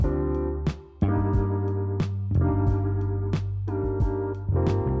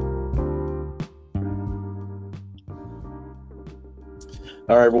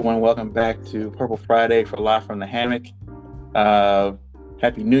All right, everyone, welcome back to Purple Friday for Live from the Hammock. Uh,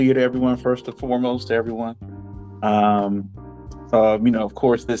 Happy New Year to everyone, first and foremost, to everyone. Of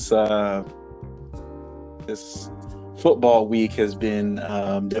course, this football week has been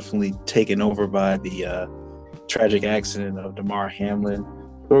definitely taken over by the tragic accident of Demar Hamlin.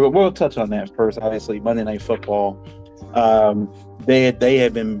 We'll touch on that first. Obviously, Monday Night Football. They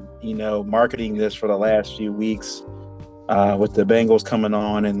had been marketing this for the last few weeks. With the Bengals coming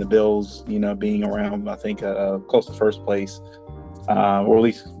on and the Bills, being around, I think, close to first place, or at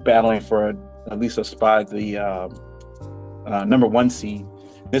least battling for at least a spot, the number one seed.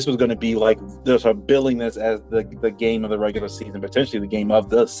 This was going to be like there's a billing this as the game of the regular season, potentially the game of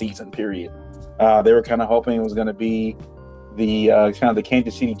the season period. They were kind of hoping it was going to be the kind of the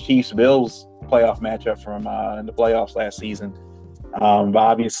Kansas City Chiefs Bills playoff matchup from in the playoffs last season. But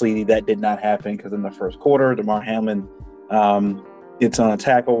obviously that did not happen because in the first quarter, Demar Hamlin. It's on a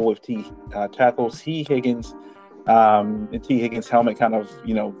tackle with tackles T. Higgins. And T. Higgins' helmet kind of,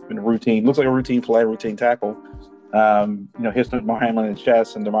 in a routine, looks like a routine play, routine tackle. Hits Demar Hamlin in the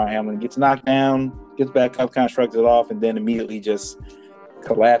chest, and Demar Hamlin gets knocked down, gets back up, kind of shrugs it off, and then immediately just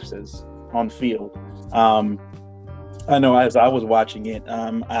collapses on the field. I know as I was watching it,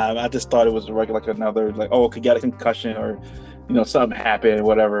 I just thought it was another, could get a concussion or, something happened,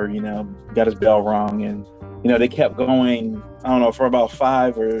 whatever, got his bell rung. And they kept going, I don't know, for about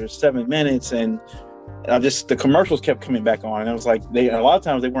 5 or 7 minutes, and the commercials kept coming back on. And it was like a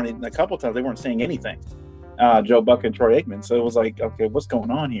couple of times they weren't saying anything. Joe Buck and Troy Aikman. So it was like, okay, what's going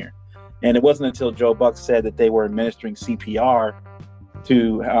on here? And it wasn't until Joe Buck said that they were administering CPR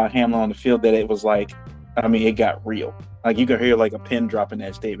to Hamlin on the field that it was like, it got real. Like you could hear like a pin drop in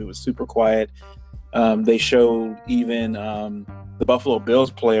that statement. It was super quiet. They showed even the Buffalo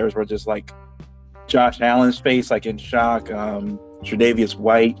Bills players were just like, Josh Allen's face, like in shock. Tre'Davious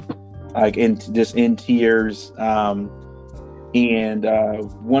White, like in tears. And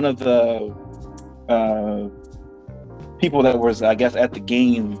one of the people that was, I guess, at the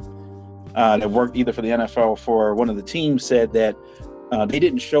game that worked either for the NFL or for one of the teams said that they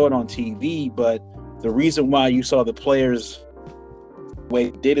didn't show it on TV, but the reason why you saw the players the way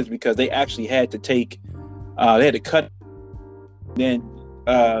they did is because they actually had to they had to cut, then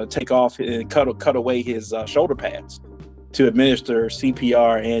take off and cut away his shoulder pads to administer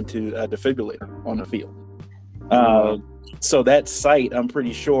CPR and to a defibrillator on the field. So that sight, I'm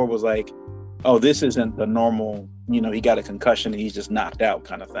pretty sure, was like, oh, this isn't the normal, he got a concussion and he's just knocked out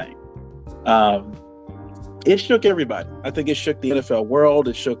kind of thing. It shook everybody. I think it shook the NFL world.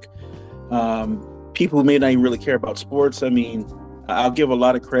 It shook people who may not even really care about sports. I'll give a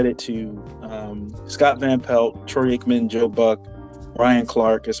lot of credit to Scott Van Pelt, Troy Aikman, Joe Buck, Ryan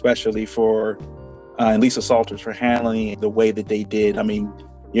Clark, especially for and Lisa Salters for handling the way that they did. I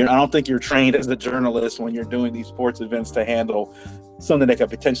don't think you're trained as a journalist when you're doing these sports events to handle something that could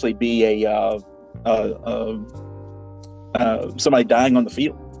potentially be somebody dying on the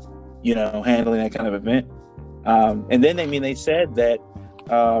field, handling that kind of event. And then, they said that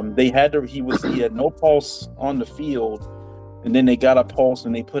he had no pulse on the field, and then they got a pulse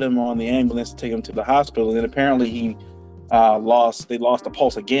and they put him on the ambulance to take him to the hospital. And then apparently they lost the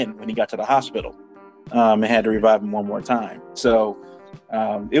pulse again when he got to the hospital, and had to revive him one more time. So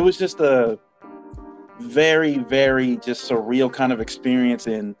it was just a very, very just surreal kind of experience.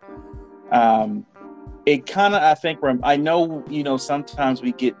 And it kind of, I think, I know, sometimes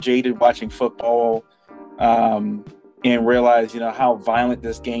we get jaded watching football and realize, how violent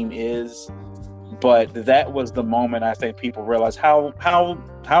this game is. But that was the moment I think people realize how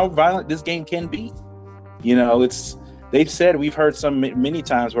violent this game can be. They've said, we've heard many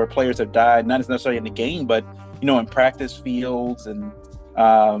times where players have died, not necessarily in the game, but, in practice fields and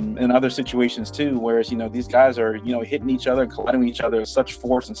in other situations too, whereas, these guys are, hitting each other and colliding with each other at such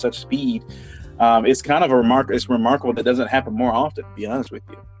force and such speed. It's kind of it's remarkable that doesn't happen more often, to be honest with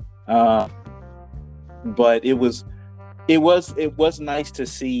you. But it was nice to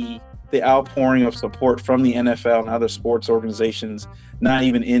see the outpouring of support from the NFL and other sports organizations, not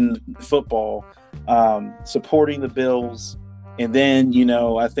even in football, supporting the Bills. And then,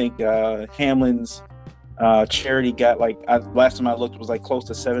 I think Hamlin's charity got last time I looked, it was close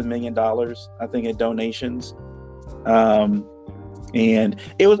to $7 million, I think, in donations. And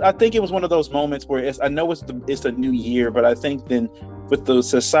I think it was one of those moments where I know it's a new year, but I think then with the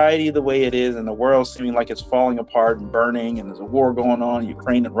society the way it is and the world seeming like it's falling apart and burning and there's a war going on,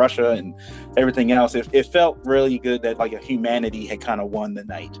 Ukraine and Russia and everything else, it felt really good that a humanity had kind of won that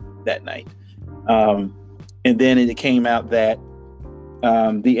night. And then it came out that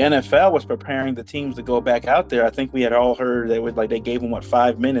The NFL was preparing the teams to go back out there. I think we had all heard they gave them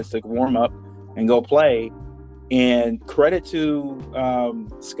 5 minutes to warm up and go play. And credit to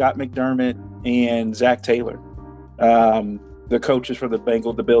Scott McDermott and Zach Taylor, the coaches for the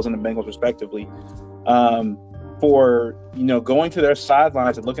Bills and the Bengals respectively, for going to their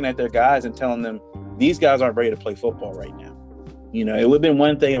sidelines and looking at their guys and telling them these guys aren't ready to play football right now. It would have been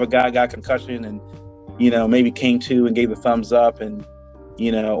one thing if a guy got concussion and maybe came to and gave the thumbs up and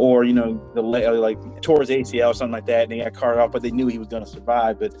or towards ACL or something like that, and they got carted off, but they knew he was going to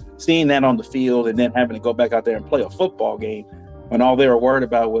survive. But seeing that on the field and then having to go back out there and play a football game when all they were worried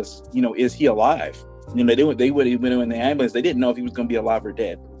about was, is he alive? They would have been in the ambulance. They didn't know if he was going to be alive or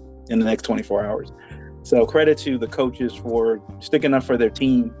dead in the next 24 hours. So credit to the coaches for sticking up for their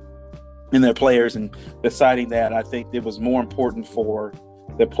team and their players and deciding that. I think it was more important for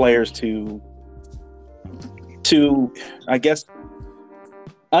the players to I guess,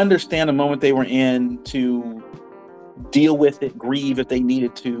 understand the moment they were in, to deal with it, grieve if they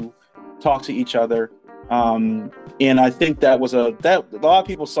needed to, talk to each other. And I think that a lot of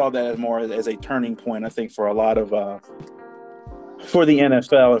people saw that as a turning point. I think for a lot of for the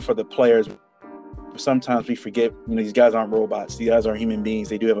NFL and for the players, sometimes we forget, these guys aren't robots. These guys are human beings.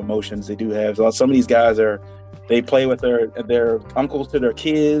 They do have emotions. They do have some of these guys they play with their uncles to their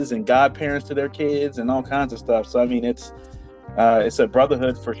kids and godparents to their kids and all kinds of stuff. So I mean, it's a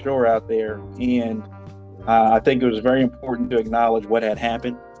brotherhood for sure out there, and I think it was very important to acknowledge what had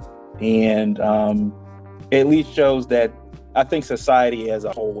happened, and at least shows that I think society as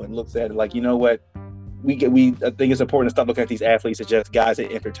a whole and looks at it like, what, I think it's important to stop looking at these athletes as just guys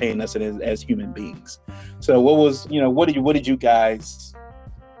that entertain us and as human beings. So what did you guys,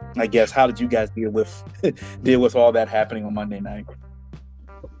 I guess, how did you guys deal with all that happening on Monday night?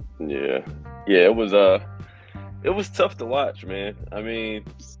 Yeah, it was tough to watch, man. I mean,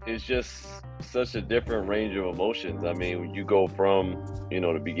 it's just such a different range of emotions. I mean, when you go from,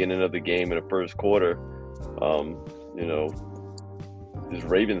 the beginning of the game in the first quarter, this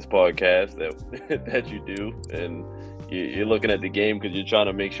Ravens podcast that you do, and you're looking at the game because you're trying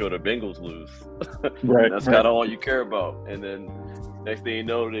to make sure the Bengals lose. Right. That's kind of all you care about. And then next thing you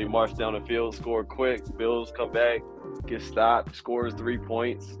know, they march down the field, score quick. Bills come back, get stopped, scores 3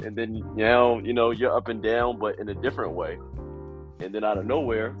 points, and then now you're up and down, but in a different way. And then out of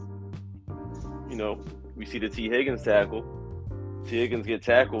nowhere, we see the T. Higgins tackle. T. Higgins get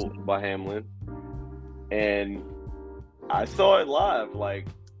tackled by Hamlin, and I saw it live. Like,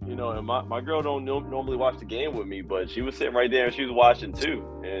 and my girl don't normally watch the game with me, but she was sitting right there and she was watching too,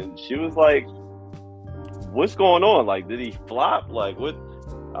 and she was like, "What's going on? Like, did he flop? Like, what?"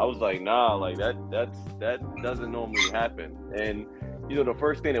 I was like, "Nah, like that doesn't normally happen." And the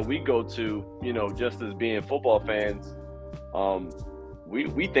first thing that we go to, just as being football fans,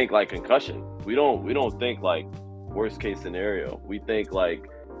 we think like concussion. We don't think like worst case scenario. We think like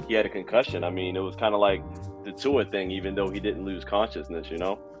he had a concussion. I mean, it was kind of like the Tua thing, even though he didn't lose consciousness,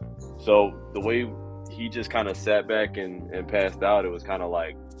 So the way he just kind of sat back and passed out, it was kind of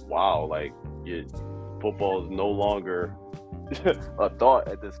like, wow, like football is no longer a thought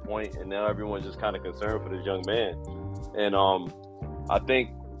at this point, and now everyone's just kind of concerned for this young man. And I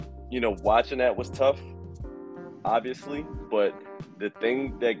think watching that was tough, obviously, but the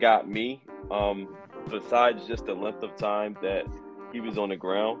thing that got me, besides just the length of time that he was on the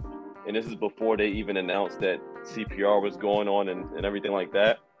ground, and this is before they even announced that CPR was going on and everything like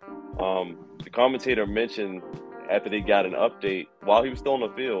that, the commentator mentioned after they got an update while he was still on the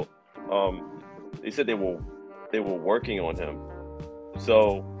field, they said they were working on him.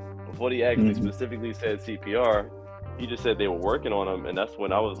 So before he actually specifically said CPR, he just said they were working on him, and that's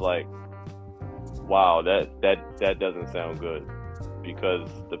when I was like, wow, that doesn't sound good, because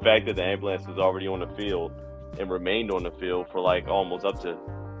the fact that the ambulance was already on the field and remained on the field for like almost up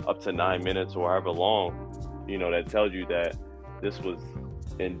to 9 minutes or however long, that tells you that this was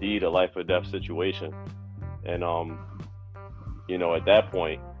indeed a life or death situation. And at that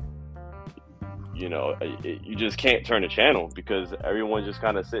point, you just can't turn the channel, because everyone's just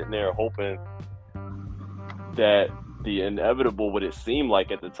kind of sitting there hoping that the inevitable, what it seemed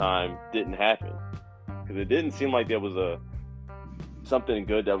like at the time, didn't happen, because it didn't seem like there was something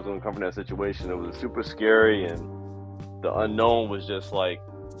good that was going to come from that situation. It was super scary, and the unknown was just like,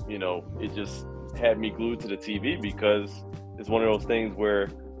 it just had me glued to the TV, because it's one of those things where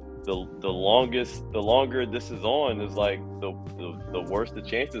the longer this is on, is like the worse the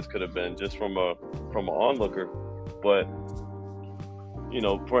chances could have been, just from an onlooker. But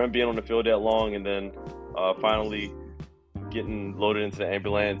for him being on the field that long, and then finally getting loaded into the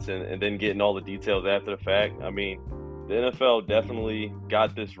ambulance, and then getting all the details after the fact, I mean, the NFL definitely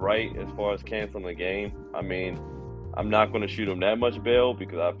got this right as far as canceling the game. I mean, I'm not going to shoot them that much bail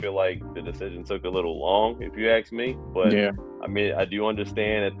because I feel like the decision took a little long, if you ask me. But, Yeah. I mean, I do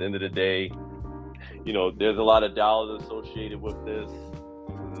understand at the end of the day, you know, there's a lot of dollars associated with this.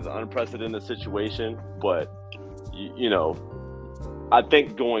 This is an unprecedented situation. But, you know, I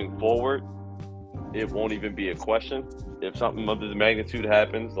think going forward, it won't even be a question. If something of this magnitude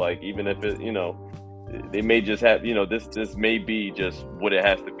happens, like even if it, you know, they may just have, you know, this may be just what it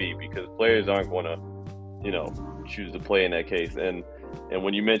has to be because players aren't going to, you know, choose to play in that case. And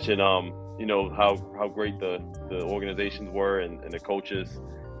when you mention, you know, how great the organizations were and the coaches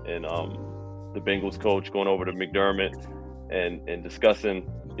and the Bengals coach going over to McDermott and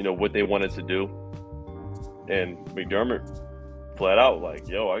discussing, you know, what they wanted to do, and McDermott flat out like,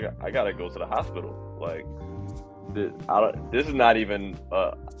 yo, I gotta go to the hospital. Like, this is not even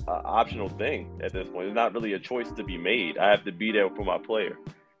a optional thing at this point. It's not really a choice to be made. I have to be there for my player,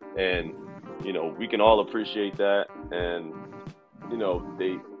 and you know we can all appreciate that. And you know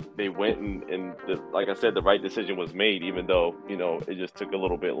they went and like I said, the right decision was made, even though you know it just took a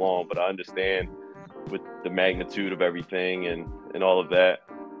little bit long. But I understand with the magnitude of everything and all of that,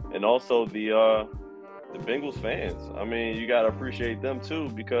 and also the Bengals fans. I mean, you got to appreciate them too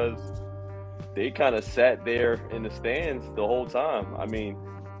because they kind of sat there in the stands the whole time. I mean,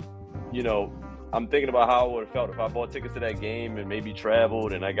 you know, I'm thinking about how I would have felt if I bought tickets to that game and maybe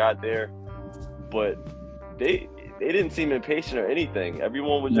traveled and I got there, but they didn't seem impatient or anything.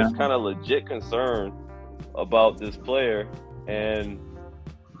 Everyone was just kind of legit concerned about this player, and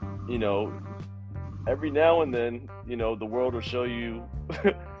you know, every now and then, you know, the world will show you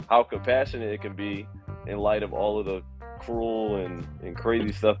how compassionate it can be in light of all of the cruel and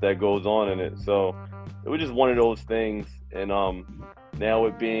crazy stuff that goes on in it. So it was just one of those things. And now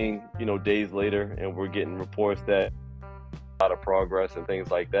it being, you know, days later and we're getting reports that a lot of progress and things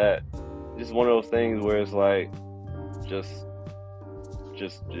like that. Just one of those things where it's like just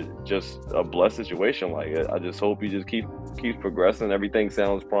a blessed situation. Like I just hope he just keeps progressing. Everything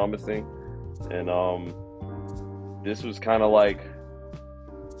sounds promising. And this was kind of like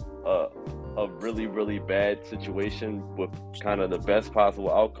a really, really bad situation with kind of the best possible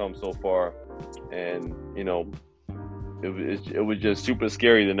outcome so far. And, you know, it was just super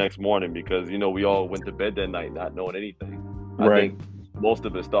scary the next morning because, you know, we all went to bed that night not knowing anything. Right. I think most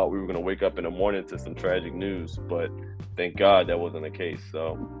of us thought we were going to wake up in the morning to some tragic news, but thank God that wasn't the case.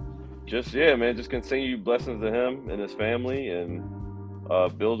 So just, yeah, man, just continue blessings to him and his family and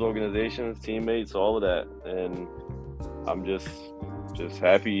Bill's organizations, teammates, all of that. And I'm just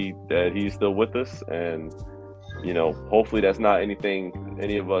happy that he's still with us, and you know, hopefully that's not anything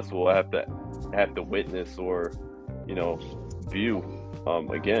any of us will have to witness or, you know, view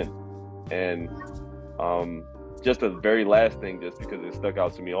again. And just a very last thing, just because it stuck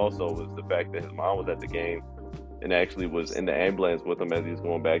out to me also, was the fact that his mom was at the game and actually was in the ambulance with him as he was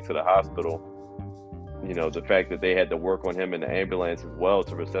going back to the hospital. You know, the fact that they had to work on him in the ambulance as well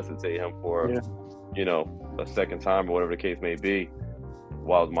to resuscitate him for, you know, a second time or whatever the case may be,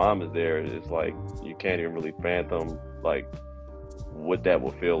 while his mom is there, it's like you can't even really fathom like what that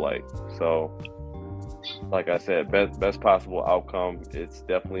will feel like. So, like I said, best possible outcome. It's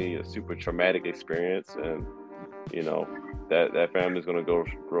definitely a super traumatic experience, and you know that family's gonna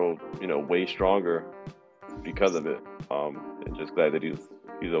grow, you know, way stronger because of it. And just glad that he's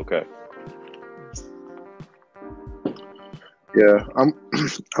okay. Yeah, I'm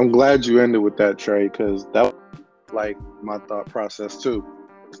glad you ended with that, Trey, because that was like my thought process too.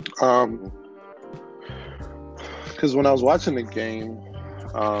 Because when I was watching the game,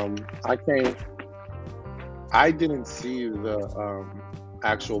 I didn't see the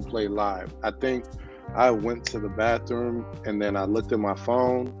actual play live. I think I went to the bathroom and then I looked at my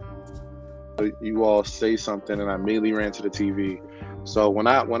phone. You all say something, and I immediately ran to the TV. So when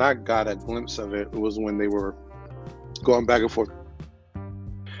I got a glimpse of it, it was when they were going back and forth,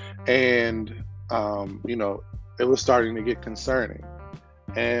 and you know, it was starting to get concerning.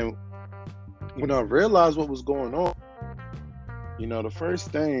 And when I realized what was going on, you know, the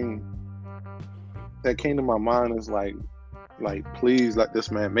first thing that came to my mind is like please let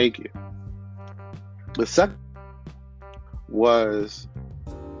this man make it. The second was,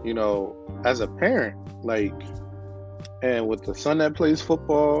 you know, as a parent, like, and with the son that plays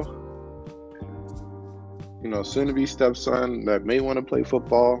football, you know, soon to be stepson that may want to play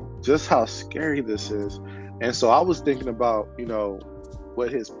football, just how scary this is. And so I was thinking about, you know,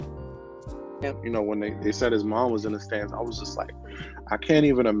 what his, you know, when they said his mom was in the stands, I was just like, I can't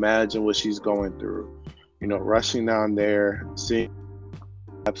even imagine what she's going through, you know, rushing down there, seeing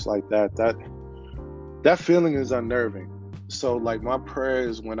apps like that that feeling is unnerving. So like my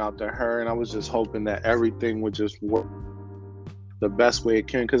prayers went out to her, and I was just hoping that everything would just work the best way it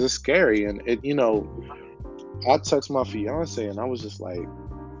can, because it's scary. And it, I text my fiance and I was just like,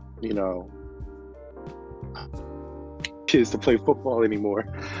 kids to play football anymore.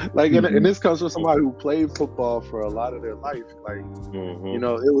 Like, and this comes from somebody who played football for a lot of their life. Like,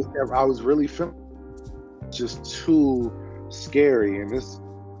 I was really feeling just too scary. And this,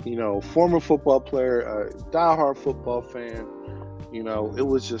 former football player, diehard football fan, it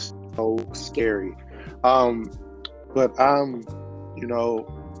was just so scary. But I'm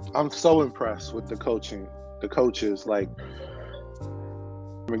so impressed with the coaches, like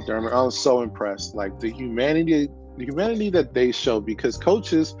McDermott. I was so impressed, like the humanity that they show, because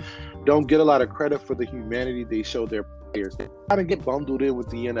coaches don't get a lot of credit for the humanity they show their players. They kind of get bundled in with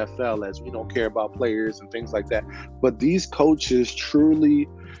the NFL as we don't care about players and things like that. But these coaches truly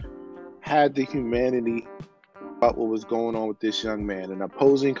had the humanity about what was going on with this young man, an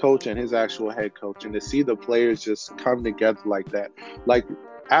opposing coach and his actual head coach, and to see the players just come together like that. Like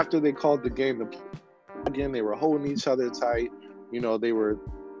after they called the game, again, they were holding each other tight. They were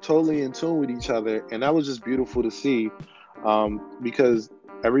totally in tune with each other, and that was just beautiful to see, because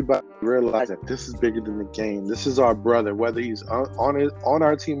everybody realized that this is bigger than the game. This is our brother, whether he's on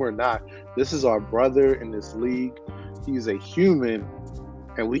our team or not. This is our brother in this league. He's a human,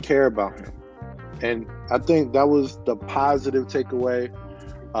 and we care about him. And I think that was the positive takeaway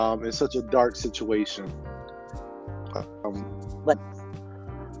in such a dark situation. But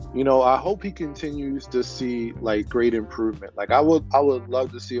I hope he continues to see like great improvement. Like I would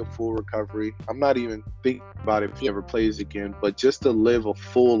love to see a full recovery. I'm not even thinking about if he ever plays again, but just to live a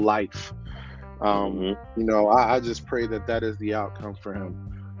full life. I just pray that is the outcome for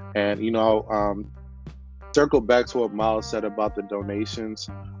him. And circle back to what Miles said about the donations.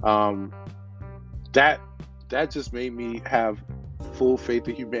 That just made me have full faith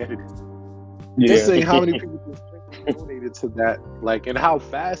in humanity. Yeah. Just saying how many people just donated to that, like, and how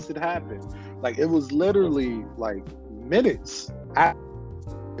fast it happened. Like, it was literally like minutes after,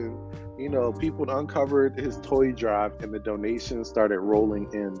 people uncovered his toy drive and the donations started rolling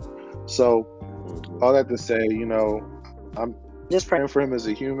in. So all that to say, I'm just praying for him as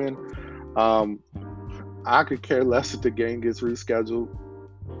a human. I could care less if the game gets rescheduled.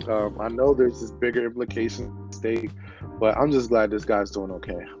 I know there's this bigger implication at stake, but I'm just glad this guy's doing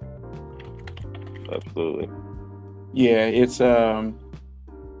okay. Absolutely. Yeah, it's I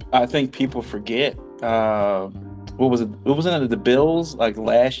think people forget. What was it? It wasn't the Bills like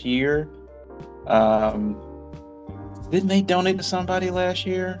last year. Didn't they donate to somebody last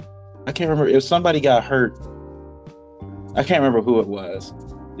year? I can't remember. If somebody got hurt, I can't remember who it was.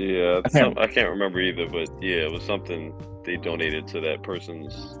 Yeah, I can't remember either. But yeah, it was something they donated to that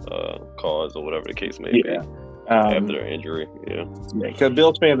person's cause or whatever the case may be. After their injury, because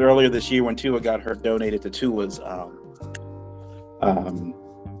Bills fans earlier this year when Tua got hurt donated to Tua's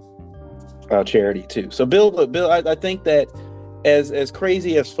charity too. So Bill, I think that as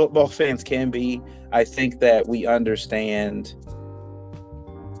crazy as football fans can be, I think that we understand.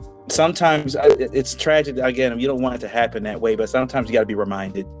 Sometimes it's tragic. Again, you don't want it to happen that way, but sometimes you got to be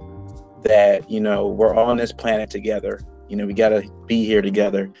reminded that we're all on this planet together. We got to be here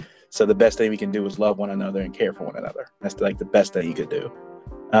together. So the best thing we can do is love one another and care for one another. That's like the best thing you could do.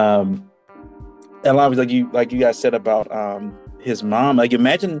 And a lot of like you guys said about his mom. Like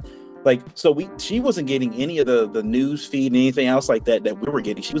imagine, she wasn't getting any of the news feed and anything else like that we were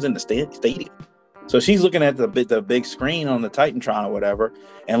getting. She was in the stadium, so she's looking at the big screen on the Titantron or whatever,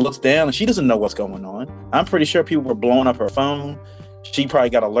 and looks down and she doesn't know what's going on. I'm pretty sure people were blowing up her phone. She probably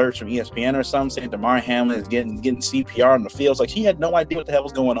got alerts from ESPN or something saying Demar Hamlin is getting CPR in the fields. Like she had no idea what the hell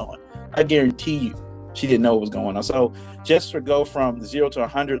was going on. I guarantee you, she didn't know what was going on. So just to go from 0 to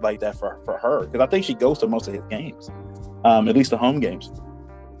 100 like that for her, because I think she goes to most of his games, at least the home games.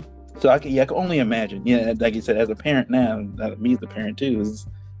 So I can only imagine. Yeah, like you said, as a parent now, me as a parent too,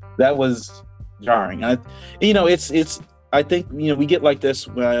 that was jarring. It's. I think we get like this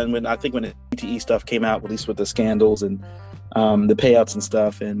when the CTE stuff came out, at least with the scandals and the payouts and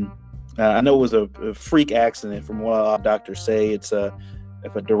stuff. And I know it was a freak accident from what our doctors say. It's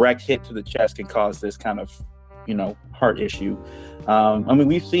if a direct hit to the chest can cause this kind of, heart issue.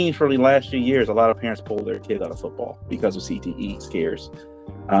 We've seen for the last few years, a lot of parents pull their kids out of football because of CTE scares.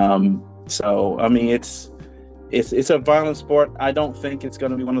 It's a violent sport. I don't think it's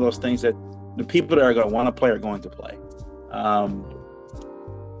going to be one of those things that the people that are going to want to play are going to play.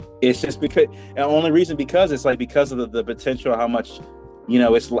 It's just because, and the only reason because it's like because of the potential, how much,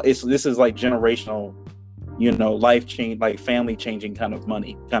 this is like generational, life change, like family changing kind of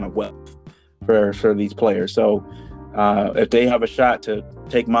money, kind of wealth. for these players. So if they have a shot to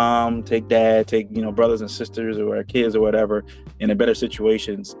take mom, take dad, take brothers and sisters or kids or whatever in better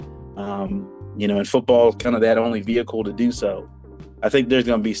situations, and football is kind of that only vehicle to do so. I think there's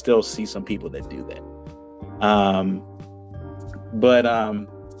going to be still see some people that do that. But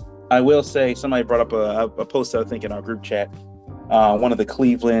I will say somebody brought up a post I think in our group chat. One of the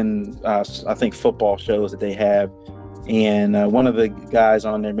Cleveland, I think football shows that they have. And one of the guys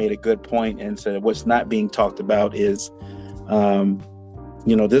on there made a good point and said what's not being talked about is,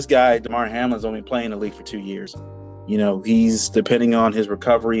 this guy, Demar Hamlin's only playing in the league for 2 years. He's depending on his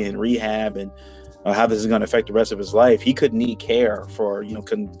recovery and rehab and how this is going to affect the rest of his life. He could need care for,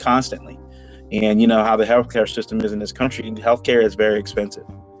 constantly. And how the healthcare system is in this country. Healthcare is very expensive.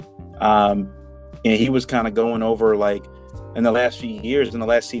 And he was kind of going over like in the last few years, in the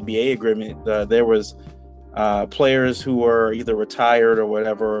last CBA agreement, there was players who were either retired or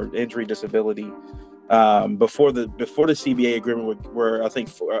whatever, injury, disability. Before the CBA agreement were I think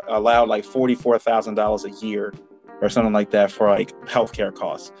allowed like $44,000 a year or something like that for like healthcare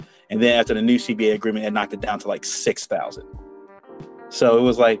costs. And then after the new CBA agreement, it knocked it down to like $6,000. So it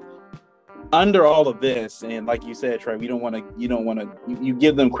was like under all of this, and like you said, Trey, you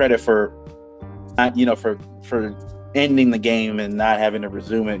give them credit for not, for ending the game and not having to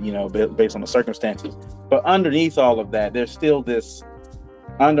resume it, based on the circumstances. But underneath all of that, there's still this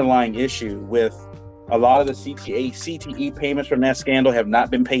underlying issue with a lot of the CTE payments from that scandal have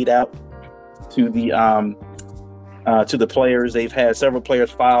not been paid out to the players. They've had several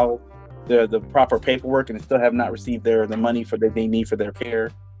players file the proper paperwork and still have not received the money that they need for their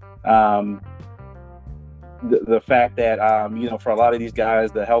care. The fact that for a lot of these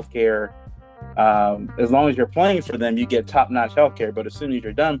guys, the healthcare, as long as you're playing for them, you get top-notch healthcare. But as soon as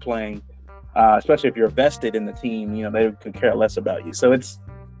you're done playing, especially if you're vested in the team, they could care less about you. So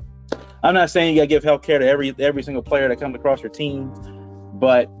I'm not saying you got to give healthcare to every single player that comes across your team,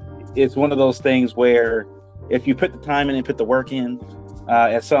 but it's one of those things where if you put the time in and put the work in,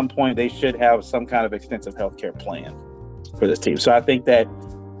 at some point they should have some kind of extensive healthcare plan for this team. So I think that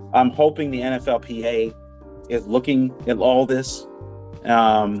I'm hoping the NFLPA is looking at all this,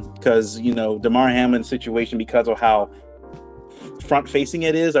 because Demar Hamlin's situation, because of how front-facing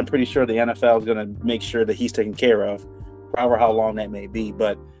it is, I'm pretty sure the NFL is going to make sure that he's taken care of, however how long that may be.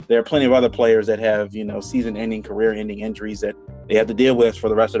 But there are plenty of other players that have season-ending, career-ending injuries that they have to deal with for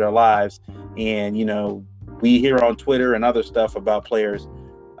the rest of their lives. And we hear on Twitter and other stuff about players.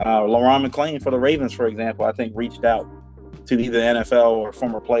 LaRon McClain for the Ravens, for example, I think reached out to either NFL or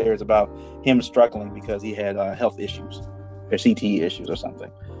former players about him struggling because he had health issues or CTE issues or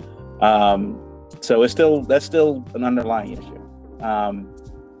something. So that's still an underlying issue.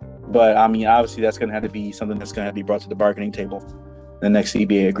 But I mean, obviously that's going to have to be something that's going to have to be brought to the bargaining table, the next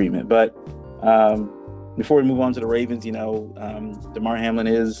CBA agreement. But before we move on to the Ravens, Demar Hamlin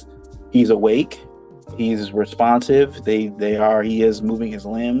he's awake. He's responsive. He is moving his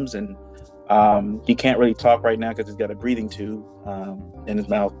limbs, and he can't really talk right now because he's got a breathing tube in his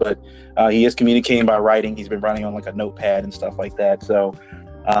mouth, but he is communicating by writing. He's been writing on like a notepad and stuff like that. So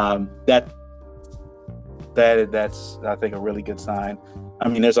that's I think a really good sign. I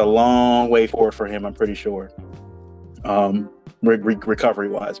mean, there's a long way forward for him, I'm pretty sure, recovery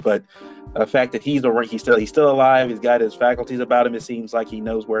wise. But the fact that he's still alive, he's got his faculties about him. It seems like he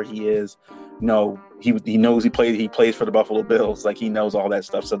knows where he is. He knows he plays for the Buffalo Bills. Like, he knows all that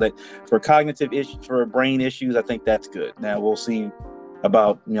stuff. So that for cognitive issues, for brain issues, I think that's good. Now we'll see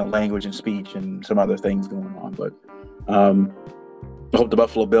about language and speech and some other things going on. But I hope the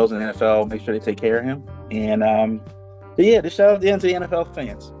Buffalo Bills and the NFL make sure they take care of him. And just shout out to the NFL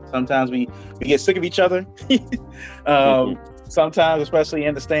fans. Sometimes we get sick of each other. Sometimes, especially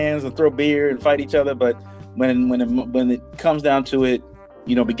in the stands, and throw beer and fight each other. But when it comes down to it,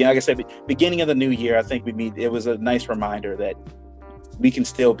 like I said, beginning of the new year, I think it was a nice reminder that we can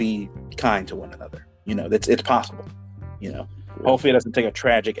still be kind to one another. It's possible. Hopefully it doesn't take a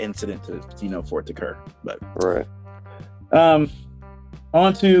tragic incident to for it to occur. But right.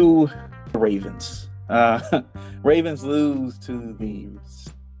 On to the Ravens. Ravens lose to the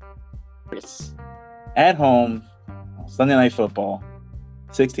Steelers at home, Sunday Night Football,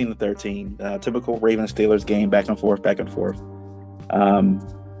 16-13. Typical Ravens Steelers game, back and forth.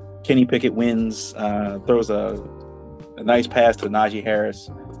 Kenny Pickett wins, throws a nice pass to Najee Harris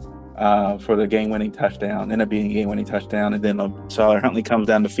for the game-winning touchdown. Ended up being a game-winning touchdown, and then Tyler Huntley comes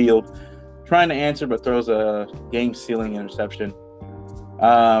down the field trying to answer, but throws a game-sealing interception.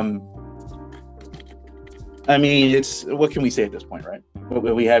 I mean, what can we say at this point, right?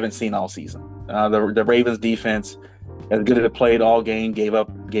 What we haven't seen all season. The Ravens defense as good as it played all game, gave up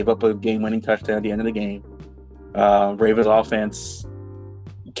a game-winning touchdown at the end of the game. Ravens offense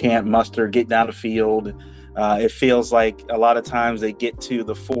can't muster, get down the field. It feels like a lot of times they get to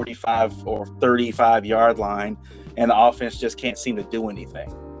the 45 or 35 yard line and the offense just can't seem to do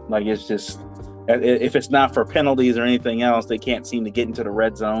anything. Like, it's just, if it's not for penalties or anything else, they can't seem to get into the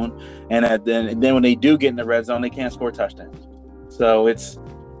red zone. And then when they do get in the red zone, they can't score touchdowns. So it's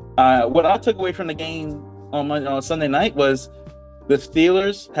what I took away from the game on Sunday night was the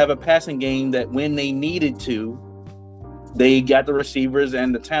Steelers have a passing game that when they needed to, they got the receivers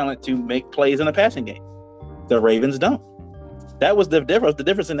and the talent to make plays in a passing game. The Ravens don't. That was the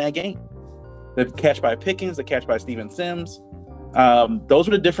difference in that game. The catch by Pickens, the catch by Steven Sims. Those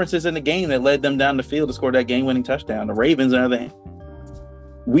were the differences in the game that led them down the field to score that game-winning touchdown. The Ravens, on the other hand,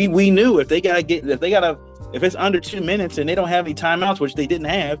 we knew if it's under 2 minutes and they don't have any timeouts, which they didn't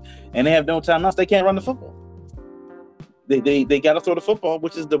have, and they have no timeouts, they can't run the football. They got to throw the football,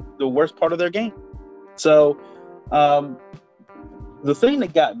 which is the worst part of their game. So the thing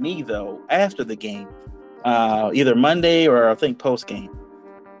that got me, though, after the game, either Monday or I think post-game,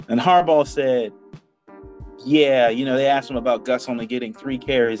 and Harbaugh said, yeah, they asked him about Gus only getting 3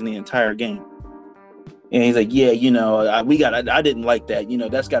 carries in the entire game. And he's like, yeah, I didn't like that.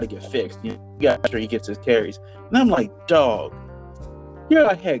 That's got to get fixed. You got to make sure he gets his carries. And I'm like, dog, you're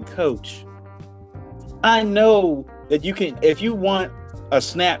a head coach. I know that you can, if you want a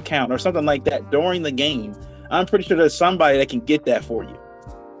snap count or something like that during the game, I'm pretty sure there's somebody that can get that for you.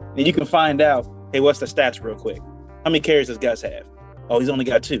 And you can find out, hey, what's the stats real quick? How many carries does Gus have? Oh, he's only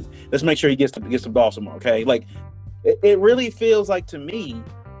got 2. Let's make sure he gets the ball some more, okay? Like, it really feels like to me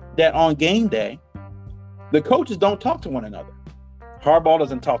that on game day, the coaches don't talk to one another. Harbaugh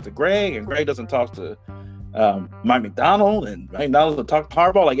doesn't talk to Greg, and Greg doesn't talk to Mike McDonald, and Mike McDonald doesn't talk to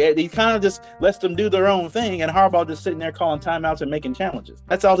Harbaugh. Like, he kind of just lets them do their own thing, and Harbaugh just sitting there calling timeouts and making challenges.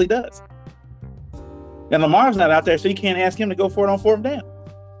 That's all he does. And Lamar's not out there, so you can't ask him to go for it on 4th down.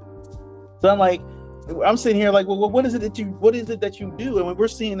 So I'm sitting here like, well, what is it that you do? And when we're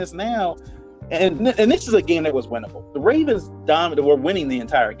seeing this now, and this is a game that was winnable. The Ravens were winning the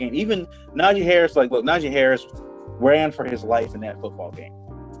entire game. Even Najee Harris, Najee Harris ran for his life in that football game.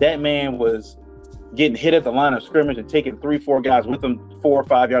 That man was getting hit at the line of scrimmage and taking 3-4 guys with him 4 or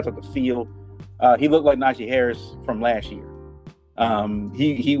 5 yards up the field. He looked like Najee Harris from last year.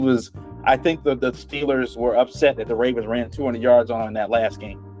 He was. I think the Steelers were upset that the Ravens ran 200 yards on in that last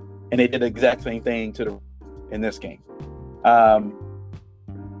game. And they did the exact same thing in this game.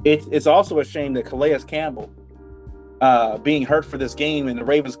 It's also a shame that Calais Campbell being hurt for this game, and the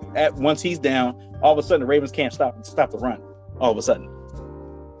Ravens, once he's down, all of a sudden the Ravens can't stop the run. All of a sudden,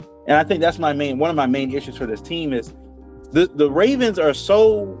 and I think that's one of my main issues for this team is the Ravens are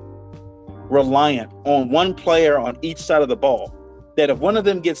so reliant on one player on each side of the ball that if one of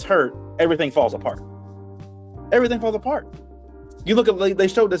them gets hurt, everything falls apart. Everything falls apart. You look at, they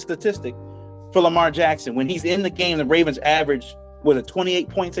showed the statistic for Lamar Jackson. When he's in the game, the Ravens average, was it 28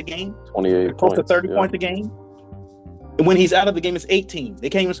 points a game? 28 close points. to 30 points a game. And when he's out of the game, it's 18.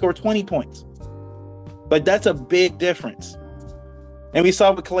 They can't even score 20 points. But that's a big difference. And we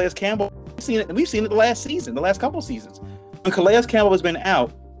saw with Calais Campbell, we've seen it the last couple seasons. When Calais Campbell has been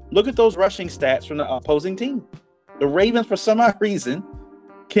out, look at those rushing stats from the opposing team. The Ravens, for some odd reason,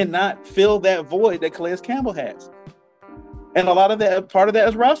 cannot fill that void that Calais Campbell has. And a lot of that, part of that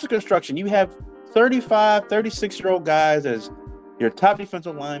is roster construction. You have 35, 36-year-old guys as your top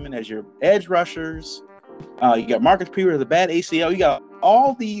defensive linemen, as your edge rushers. You got Marcus Peters with a bad ACL. You got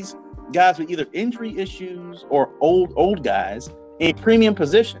all these guys with either injury issues or old guys in premium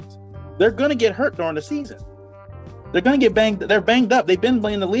positions. They're going to get hurt during the season. They're going to get banged. They're banged up. They've been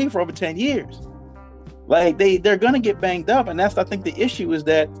playing the league for over 10 years. Like they're going to get banged up, and that's, I think, the issue is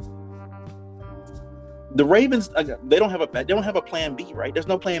that the Ravens, they don't have a plan B, right? There's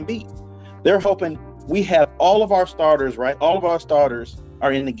no plan B. They're hoping we have all of our starters, right? All of our starters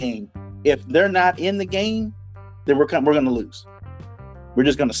are in the game. If they're not in the game, then we're going to lose. We're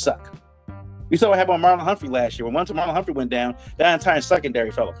just going to suck. We saw what happened with Marlon Humphrey last year. When once Marlon Humphrey went down, that entire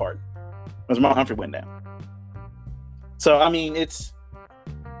secondary fell apart. As Marlon Humphrey went down. So, I mean, it's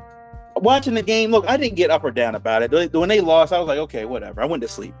watching the game. Look, I didn't get up or down about it. When they lost, I was like, okay, whatever. I went to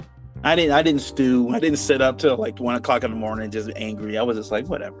sleep. I didn't stew. I didn't sit up till like 1 o'clock in the morning just angry. I was just like,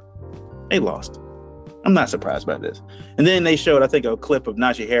 whatever. They lost. I'm not surprised by this. And then they showed, I think, a clip of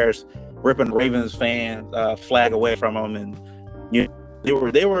Najee Harris ripping Ravens fans flag away from him, and they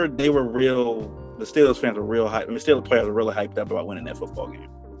were real. The Steelers fans were real hyped. I mean, Steelers players were really hyped up about winning that football game.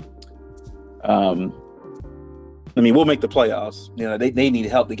 I mean, we'll make the playoffs. They need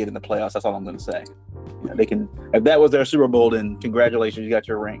help to get in the playoffs. That's all I'm going to say. They can. If that was their Super Bowl, then congratulations, you got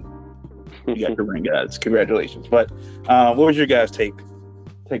your ring. You got your ring, guys. Congratulations. But what was your guys'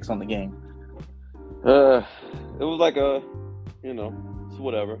 takes on the game? It was like it's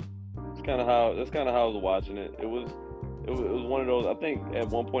whatever. That's kind of how I was watching it. It was one of those. I think at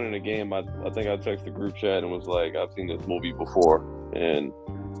one point in the game, I think I texted the group chat and was like, I've seen this movie before, and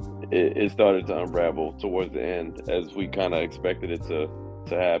it started to unravel towards the end as we kind of expected it to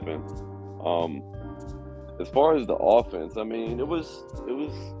happen. As far as the offense, I mean, it was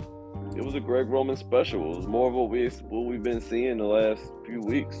a Greg Roman special. It was more of what we've been seeing the last few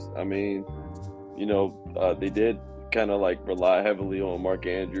weeks. I mean, they did kind of like rely heavily on Mark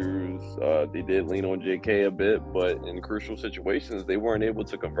Andrews. They did lean on JK a bit, but in crucial situations, they weren't able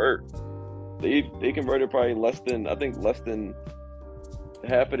to convert. They converted probably less than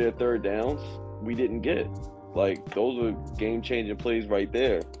half of their third downs we didn't get. Like, those were game-changing plays right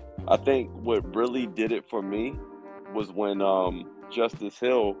there. I think what really did it for me was when Justice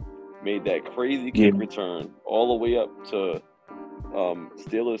Hill made that crazy kick return all the way up to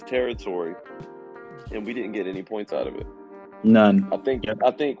Steelers territory, and we didn't get any points out of it. None. I think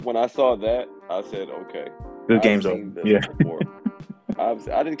when I saw that, I said, okay, this game's over. Yeah. I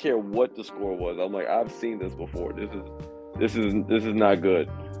didn't care what the score was. I'm like, I've seen this before. This is not good.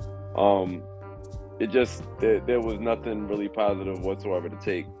 It just there was nothing really positive whatsoever to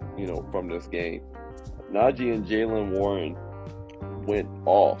take, from this game. Najee and Jalen Warren went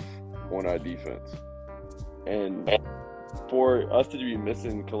off on our defense, and for us to be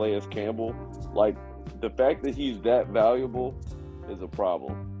missing Calais Campbell, like, the fact that he's that valuable is a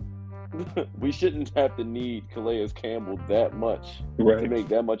problem. We shouldn't have to need Calais Campbell that much to make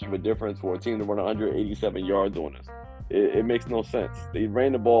that much of a difference for a team to run 187 yards on us. It makes no sense. They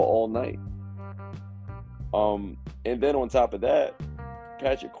ran the ball all night. And then on top of that,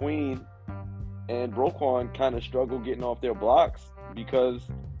 Patrick Queen and Roquan kind of struggled getting off their blocks because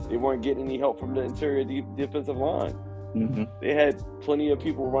they weren't getting any help from the interior defensive line. Mm-hmm. They had plenty of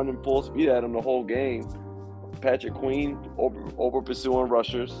people running full speed at him the whole game. Patrick Queen over pursuing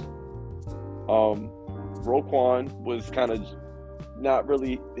rushers. Roquan was kind of not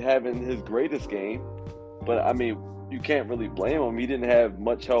really having his greatest game, but I mean, you can't really blame him. He didn't have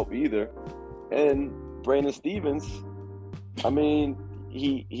much help either. And Brandon Stevens, I mean,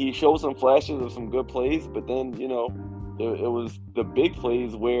 he showed some flashes of some good plays, but then, it was the big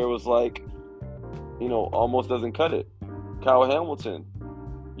plays where it was like, almost doesn't cut it. Kyle Hamilton,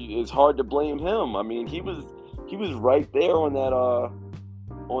 it's hard to blame him. I mean, he was right there on that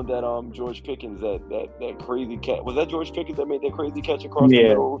George Pickens, that crazy catch. Was that George Pickens that made that crazy catch across the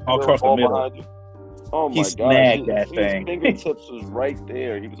middle? Across the middle. Behind you? Oh my gosh, his fingertips was right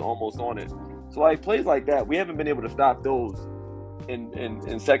there. He was almost on it. So, like, plays like that, we haven't been able to stop those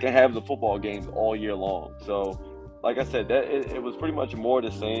in second halves of football games all year long. So, like I said, that it was pretty much more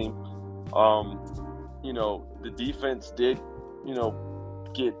the same. The defense did,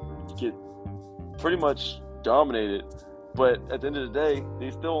 get pretty much dominated, but at the end of the day, they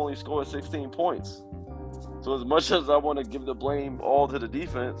still only scored 16 points. So as much as I want to give the blame all to the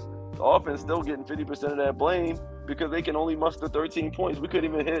defense, the offense still getting 50% of that blame because they can only muster 13 points. We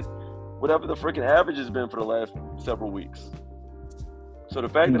couldn't even hit whatever the freaking average has been for the last several weeks. So the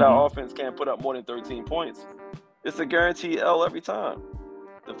fact that our offense can't put up more than 13 points, it's a guaranteed L every time.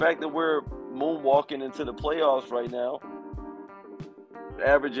 The fact that we're moonwalking into the playoffs right now,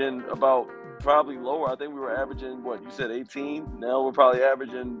 averaging about probably lower. I think we were averaging, what, you said 18? Now we're probably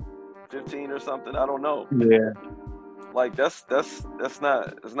averaging 15 or something. I don't know. Yeah. Like, that's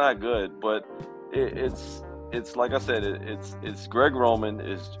not good. But it's like I said, it's Greg Roman,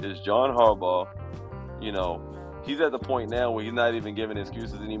 it's John Harbaugh. He's at the point now where he's not even giving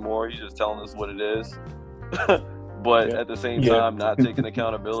excuses anymore. He's just telling us what it is. But at the same time, not taking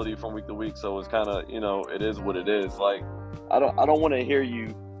accountability from week to week. So it's kind of, it is what it is. Like, I don't want to hear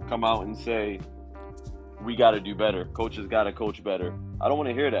you come out and say, we got to do better. Coaches got to coach better. I don't want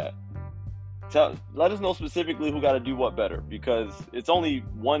to hear that. Let us know specifically who got to do what better, because it's only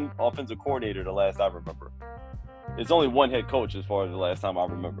one offensive coordinator the last I remember. It's only one head coach as far as the last time I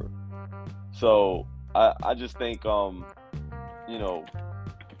remember. So I just think,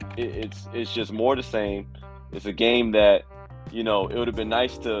 it's just more the same. It's a game that, it would have been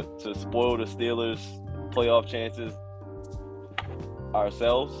nice to spoil the Steelers' playoff chances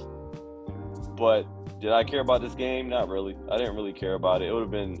ourselves. But did I care about this game? Not really. I didn't really care about it. It would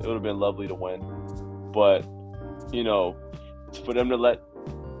have been lovely to win. But, for them to let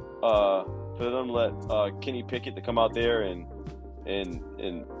Kenny Pickett to come out there and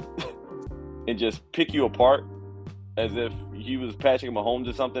and just pick you apart as if he was Patrick Mahomes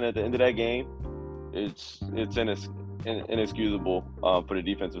or something at the end of that game, it's inexcusable for the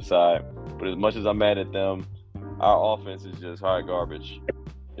defensive side. But as much as I'm mad at them, our offense is just hot garbage.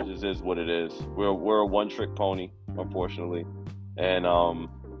 It just is what it is. We're a one-trick pony, unfortunately, and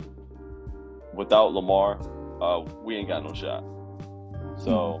without Lamar, we ain't got no shot.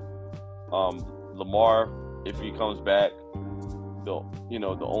 So, Lamar, if he comes back, the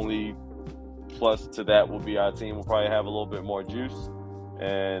only plus to that will be our team will probably have a little bit more juice,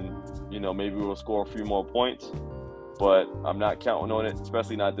 and maybe we'll score a few more points. But I'm not counting on it,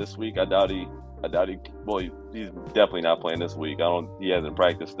 especially not this week. I doubt he. Well, he's definitely not playing this week. He hasn't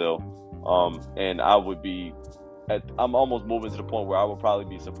practiced still. And I'm almost moving to the point where I would probably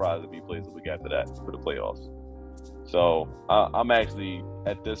be surprised if he plays the week after that for the playoffs. So I'm actually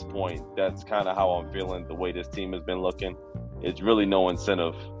at this point. That's kind of how I'm feeling. The way this team has been looking, it's really no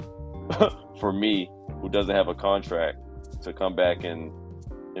incentive for me, who doesn't have a contract, to come back and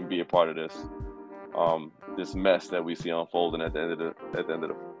be a part of this mess that we see unfolding at the end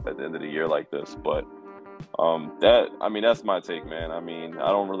of the year like this. But that's my take, man. I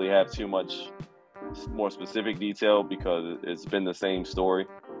don't really have too much more specific detail because it's been the same story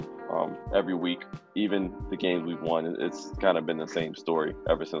every week. Even the games we've won, it's kind of been the same story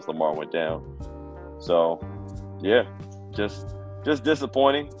ever since Lamar went down. So yeah, just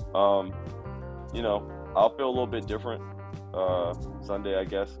disappointing. I'll feel a little bit different Sunday, I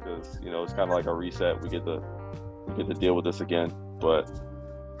guess, because it's kind of like a reset. We get to deal with this again. But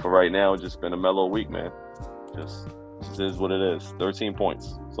for right now, it's just been a mellow week, man. Just is what it is. 13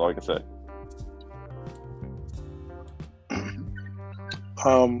 points. That's all I can say.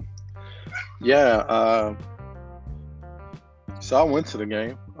 So I went to the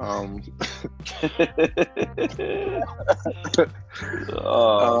game. Man.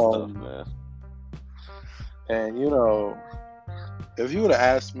 And if you would have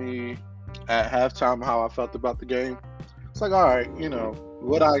asked me at halftime how I felt about the game, it's like, all right,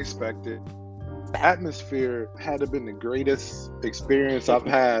 what I expected. The atmosphere had to have been the greatest experience I've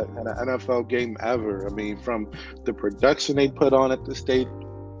had in an NFL game ever. From the production they put on at the stadium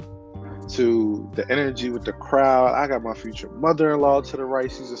to the energy with the crowd. I got my future mother-in-law to the right.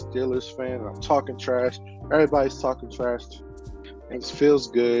 She's a Steelers fan, and I'm talking trash. Everybody's talking trash. It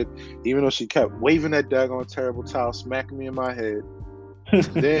feels good, even though she kept waving that daggone terrible towel, smacking me in my head.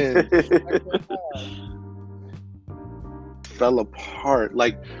 Then fell apart.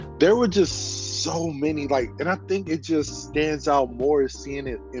 Like, there were just so many, and I think it just stands out more seeing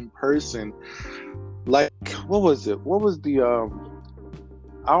it in person. Like, what was it? What was the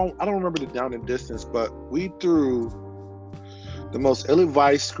I don't remember the down and distance, but we threw the most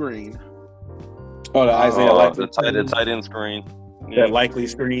ill-advised screen. Oh, the Isaiah Likely, the tight end screen. Yeah. That Likely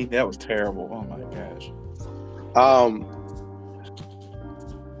screen, that was terrible. Oh my gosh.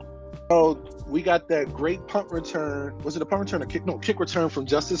 We got that great punt return. Was it a punt return or kick? No, kick return from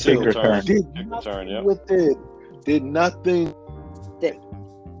Justice Kick Hill. return. Did nothing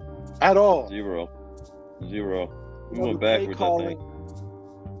at all. Zero. We went backwards, I think.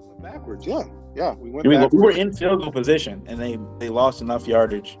 Backwards, yeah. We went backwards. We were in field goal position, and they lost enough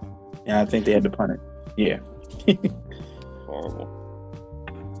yardage, and I think they had to punt it. Yeah. Horrible.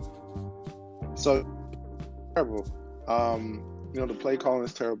 So terrible. The play calling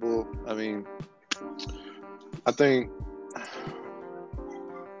is terrible. I think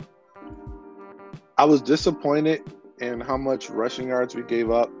I was disappointed in how much rushing yards we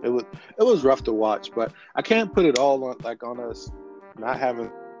gave up. It was rough to watch, but I can't put it all on us not having,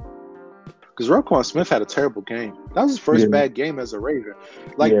 because Roquan Smith had a terrible game. That was his first bad game as a Raven.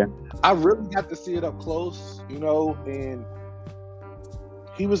 I really got to see it up close, and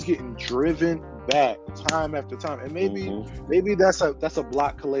he was getting driven back time after time. And maybe that's a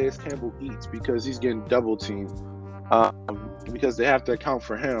block Calais Campbell eats, because he's getting double teamed because they have to account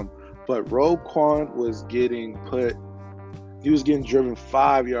for him. But Roquan was getting driven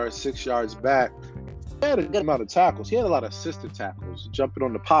 5 yards, 6 yards back. He had a good amount of tackles. He had a lot of assisted tackles, jumping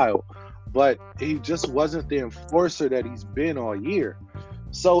on the pile. But he just wasn't the enforcer that he's been all year.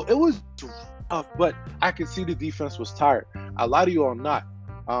 So it was tough, but I could see the defense was tired. I lie to you all not.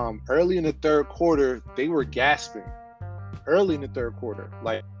 Early in the third quarter, they were gasping. Early in the third quarter.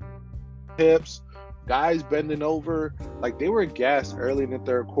 Like, hips, guys bending over. Like, they were gassed early in the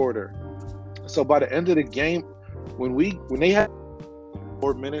third quarter. So by the end of the game, when they had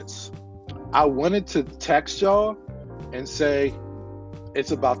 4 minutes, I wanted to text y'all and say,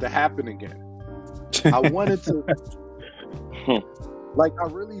 it's about to happen again. I wanted to, I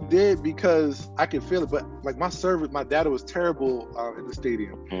really did, because I could feel it. But my data was terrible in the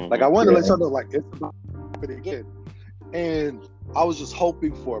stadium. I wanted to let y'all know, it's about to happen again. And I was just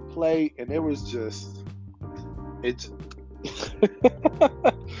hoping for a play, and it was just it.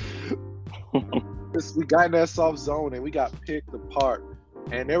 We got in that soft zone and we got picked apart.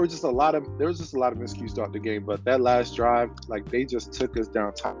 And there was just a lot of miscues throughout the game. But that last drive, like they just took us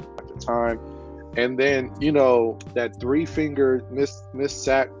down time after time. And then, you know, that 3-finger miss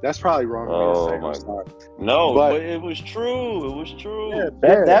sack, that's probably wrong for me to say. I'm sorry. No, but it was true. It was true. Yeah,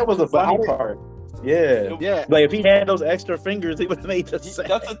 that was the funny part. Yeah. Yeah. Like if he had those extra fingers, he would have made the sack.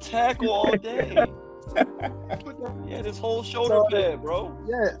 That's a tackle all day. Yeah, this whole shoulder pad, bro.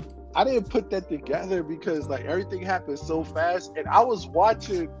 Yeah. I didn't put that together because like everything happened so fast, and I was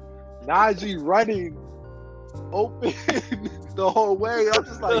watching Najee running open the whole way. I was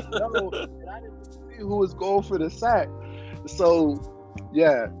just like, no, and I didn't see who was going for the sack. So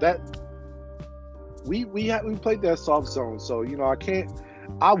yeah, that we played that soft zone. So you know,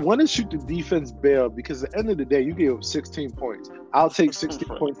 I want to shoot the defense bail because at the end of the day, you gave up 16 points. I'll take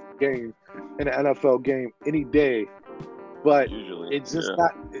 16 points a game in an NFL game any day. But usually, it's just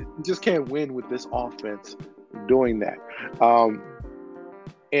not. You just can't win with this offense doing that.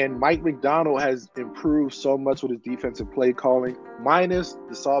 And Mike McDonald has improved so much with his defensive play calling, minus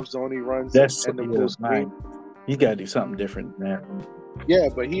the soft zone he runs and the full screen. You got to do something different there. Yeah,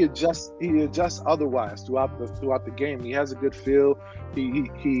 but he adjusts otherwise throughout the game. He has a good feel.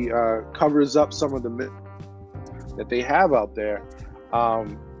 He covers up some of the mistakes that they have out there,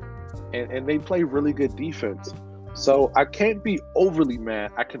 and they play really good defense. So I can't be overly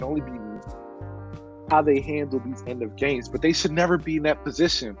mad. I can only be how they handle these end of games, but they should never be in that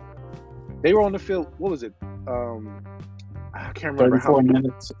position. They were on the field. What was it? I can't remember 34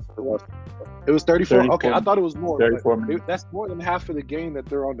 minutes. It was. It was 34. Okay, I thought it was more. 34 minutes. That's more than half of the game that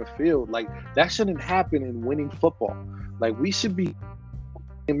they're on the field. Like that shouldn't happen in winning football. Like we should be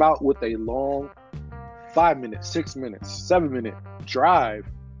out with a long 5 minutes, 6 minutes, 7-minute drive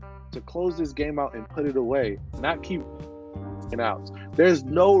to close this game out and put it away, not keep outs. There's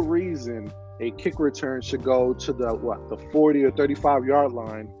no reason a kick return should go to the 40 or 35 yard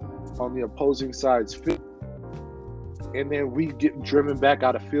line on the opposing side's field, and then we get driven back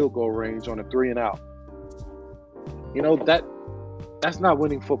out of field goal range on a 3 and out. You know, that's not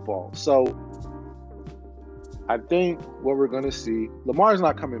winning football. So I think what we're going to see, Lamar's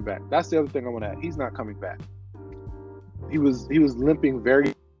not coming back. That's the other thing I want to add. He's not coming back. He was limping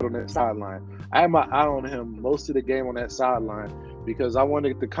very on that sideline. I had my eye on him most of the game on that sideline because I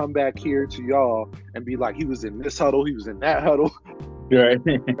wanted to come back here to y'all and be like, he was in this huddle, he was in that huddle. Right.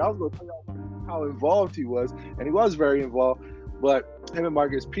 I was going to tell y'all how involved he was, and he was very involved. But him and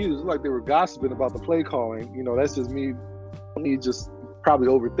Marcus Peters looked like they were gossiping about the play calling. You know, that's just me just probably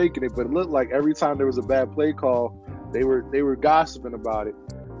overthinking it. But it looked like every time there was a bad play call, they were gossiping about it.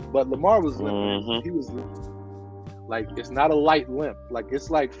 But Lamar was limping. Mm-hmm. He was limping. Like, it's not a light limp. Like, it's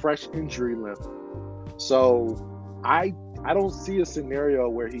like fresh injury limp. So I don't see a scenario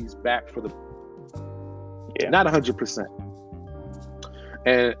where he's back for the not 100%.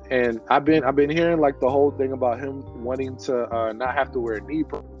 And I've been hearing like the whole thing about him wanting to not have to wear a knee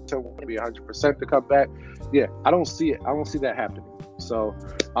to be 100% to come back. Yeah, I don't see it. I don't see that happening. So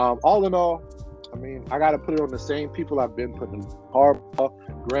all in all, I mean, I got to put it on the same people I've been putting: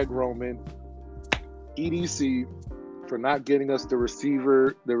 Harbaugh, Greg Roman, EDC, for not getting us the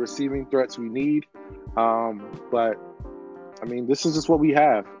receiving threats we need. But I mean, this is just what we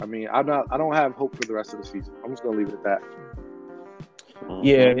have. I mean, I don't have hope for the rest of the season. I'm just gonna leave it at that.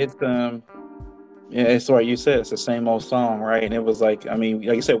 Yeah, it's like you said, it's the same old song, right? And it was like, I mean,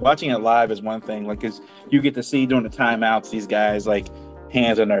 like you said, watching it live is one thing. Like, 'cause you get to see during the timeouts these guys like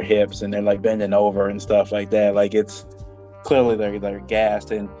hands on their hips and they're like bending over and stuff like that. Like, it's clearly they're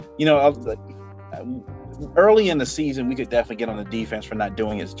gassed. And you know, early in the season, we could definitely get on the defense for not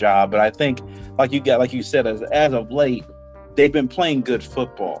doing its job. But I think, like you said, as of late, they've been playing good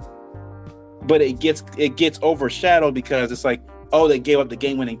football. But it gets overshadowed because it's like, oh, they gave up the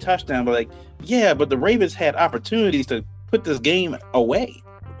game-winning touchdown. But like, yeah, but the Ravens had opportunities to put this game away.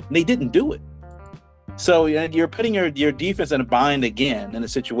 And they didn't do it. So you're putting your defense in a bind again in a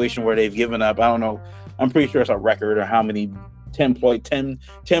situation where they've given up, I don't know, I'm pretty sure it's a record or how many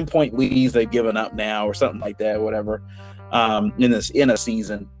 10-point leads they've given up now or something like that, whatever, in a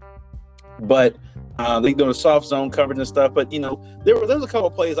season. But they do the soft zone coverage and stuff. But, you know, there was a couple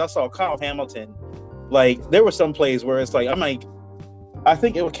of plays I saw Kyle Hamilton. Like, there were some plays where it's like, I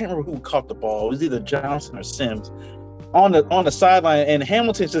can't remember who caught the ball. It was either Johnson or Sims on the sideline, and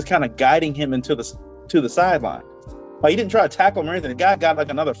Hamilton's just kind of guiding him to the sideline. Like, he didn't try to tackle him or anything. The guy got like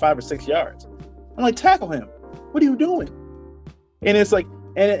another 5 or 6 yards. I'm like, tackle him. What are you doing? And it's like,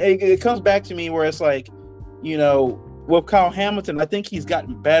 and it comes back to me where it's like, you know, with Kyle Hamilton, I think he's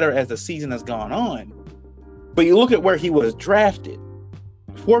gotten better as the season has gone on. But you look at where he was drafted,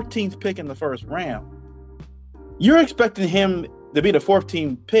 14th pick in the first round. You're expecting him to be the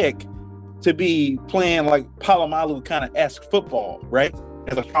 14th pick to be playing like Palomalu kind of esque football, right?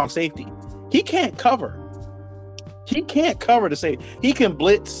 As a strong safety. He can't cover. He can't cover to say he can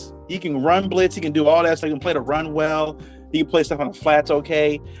blitz, he can run blitz, he can do all that. So he can play the run well. He can play stuff on the flats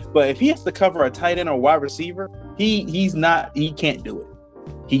okay. But if he has to cover a tight end or a wide receiver, he can't do it.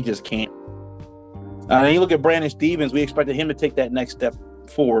 He just can't. You look at Brandon Stevens, we expected him to take that next step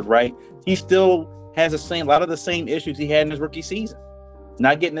forward, right? He still has a lot of the same issues he had in his rookie season.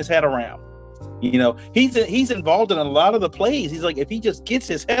 Not getting his head around. You know, he's involved in a lot of the plays. He's like, if he just gets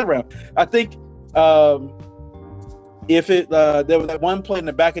his head around, I think if there was that one play in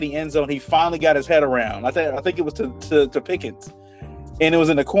the back of the end zone, he finally got his head around. I think it was to Pickens, and it was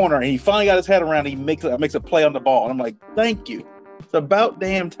in the corner. And he finally got his head around. And he makes a play on the ball, and I'm like, thank you. It's about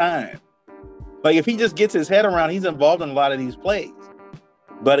damn time. Like if he just gets his head around, he's involved in a lot of these plays.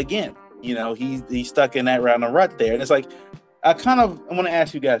 But again, you know, he's stuck in that round of rut there, and it's like I want to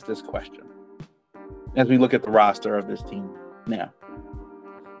ask you guys this question as we look at the roster of this team now.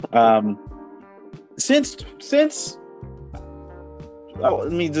 Since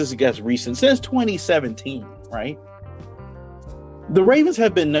let me just guess recent. Since 2017, right? The Ravens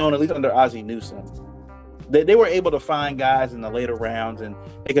have been known, at least under Ozzie Newsome, that they were able to find guys in the later rounds and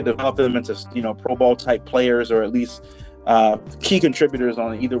they could develop them into, you know, Pro Bowl type players or at least key contributors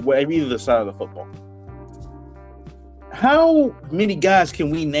on either side of the football. How many guys can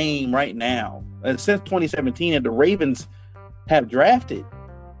we name right now since 2017 that the Ravens have drafted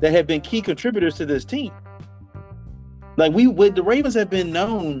that have been key contributors to this team? Like the Ravens have been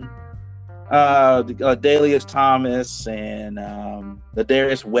known, Dalius Thomas and the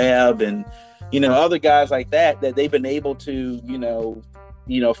Darius Webb and, you know, other guys like that they've been able to, you know,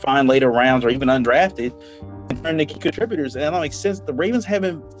 find later rounds or even undrafted and turn into key contributors. And I'm like, since the Ravens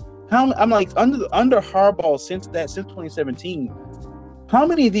haven't, I'm like under Harbaugh since 2017, how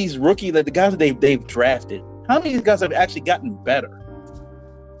many of these rookie, like the guys that they've drafted, how many of these guys have actually gotten better?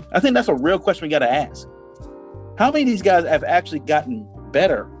 I think that's a real question we got to ask. How many of these guys have actually gotten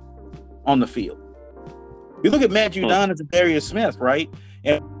better on the field? You look at Matt Judon and Darius Smith, right?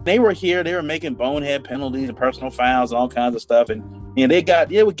 And they were here, they were making bonehead penalties and personal fouls and all kinds of stuff. And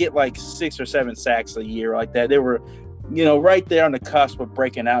they would get like 6 or 7 sacks a year like that. They were, you know, right there on the cusp of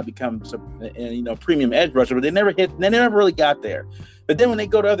breaking out, become some, you know, premium edge rusher, but they never really got there. But then when they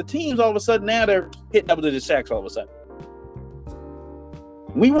go to other teams, all of a sudden now they're hitting double-digit sacks all of a sudden.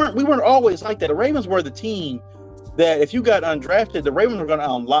 We weren't always like that. The Ravens were the team that if you got undrafted, the Ravens were going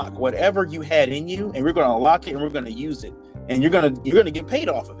to unlock whatever you had in you, and we're going to unlock it and we're going to use it, and you're going to get paid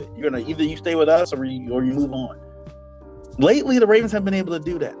off of it. You're going to either you stay with us or you move on. Lately, the Ravens have been able to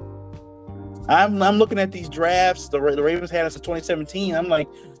do that. I'm looking at these drafts the Ravens had us in 2017. I'm like,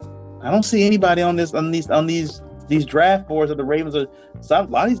 I don't see anybody on these draft boards that the Ravens are. So a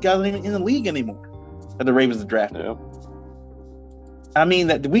lot of these guys aren't even in the league anymore that the Ravens are drafted. Yeah. I mean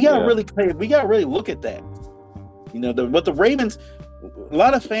that we got to really look at that. You know, what the Ravens, a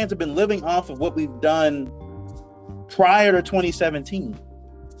lot of fans have been living off of what we've done prior to 2017,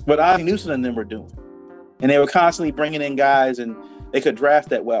 what Ozzie Newsome and them were doing. And they were constantly bringing in guys and they could draft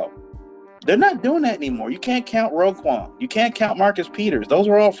that well. They're not doing that anymore. You can't count Roquan. You can't count Marcus Peters. Those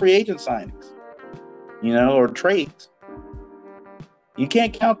are all free agent signings, you know, or trades. You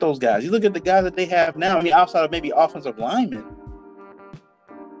can't count those guys. You look at the guys that they have now, I mean, outside of maybe offensive linemen,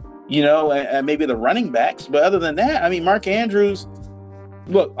 you know, and maybe the running backs. But other than that, I mean, Mark Andrews,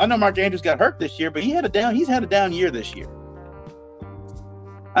 look, I know Mark Andrews got hurt this year, but he's had a down year this year.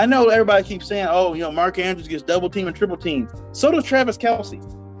 I know everybody keeps saying, oh, you know, Mark Andrews gets double team and triple team. So does Travis Kelce.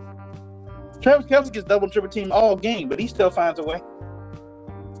 Travis Kelce gets double and triple team all game, but he still finds a way.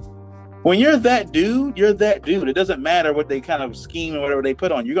 When you're that dude, you're that dude. It doesn't matter what they kind of scheme or whatever they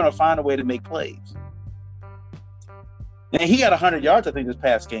put on. You're going to find a way to make plays. And he got 100 yards, I think, this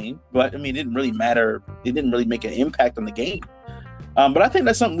past game. But, I mean, it didn't really matter. It didn't really make an impact on the game. But I think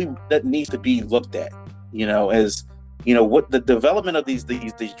that's something that needs to be looked at, you know, as, you know, what the development of these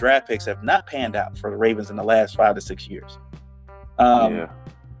draft picks have not panned out for the Ravens in the last 5 to 6 years.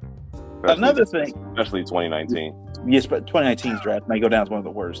 Another thing. Especially 2019. Yes, but 2019's draft might go down as one of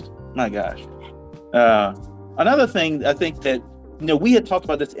the worst. My gosh. Another thing, I think that, you know, we had talked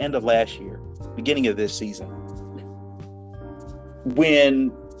about this end of last year, beginning of this season,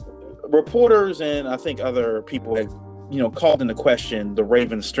 when reporters and I think other people had, you know, called into question the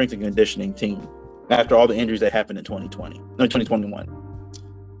Ravens' strength and conditioning team after all the injuries that happened in 2021.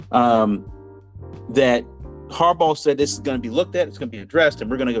 That Harbaugh said this is going to be looked at, it's going to be addressed,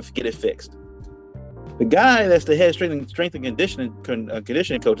 and we're going to get it fixed. The guy that's the head strength and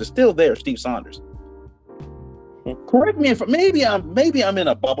conditioning coach is still there, Steve Saunders. Correct me if maybe I'm in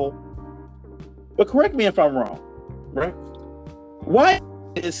a bubble, but correct me if I'm wrong, right? Why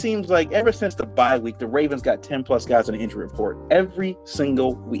it seems like ever since the bye week, the Ravens got 10 plus guys on the injury report every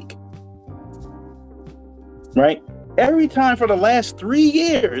single week, right? Every time for the last 3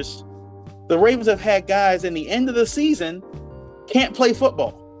 years, the Ravens have had guys in the end of the season can't play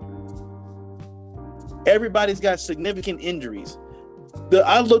football. Everybody's got significant injuries.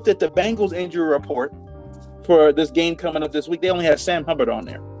 I looked at the Bengals injury report for this game coming up this week. They only had Sam Hubbard on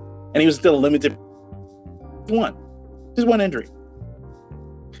there, and he was still limited. Just one injury.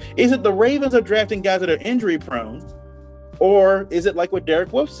 Is it the Ravens are drafting guys that are injury prone, or is it like what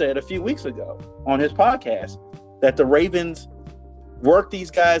Derek Wolf said a few weeks ago on his podcast, that the Ravens work these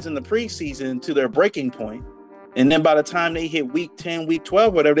guys in the preseason to their breaking point, and then by the time they hit week 10, week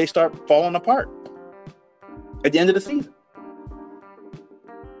 12, whatever, they start falling apart at the end of the season?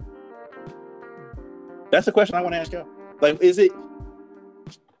 That's the question I want to ask y'all. Like, is it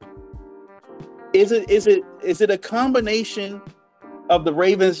a combination of the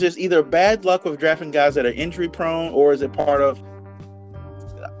Ravens just either bad luck with drafting guys that are injury prone, or is it part of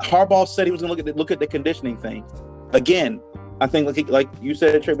Harbaugh said he was going to look at the conditioning thing? Again, I think like you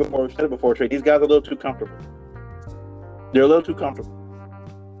said it, Trey, before. Said it before, Trey. These guys are a little too comfortable. They're a little too comfortable.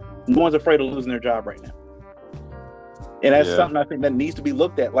 No one's afraid of losing their job right now. And that's something I think that needs to be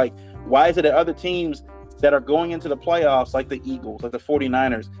looked at. Like, why is it that other teams that are going into the playoffs, like the Eagles, like the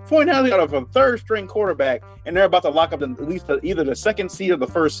 49ers got a third-string quarterback, and they're about to lock up at least either the second seed or the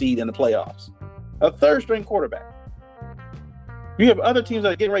first seed in the playoffs? A third-string quarterback. You have other teams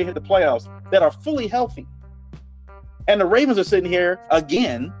that are getting ready to hit the playoffs that are fully healthy. And the Ravens are sitting here,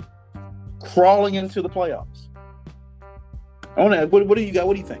 again, crawling into the playoffs. What do you got?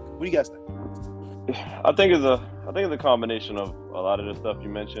 What do you think? What do you guys think? I think it's a combination of a lot of the stuff you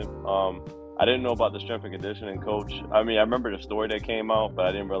mentioned. I didn't know about the strength and conditioning coach. I mean, I remember the story that came out, but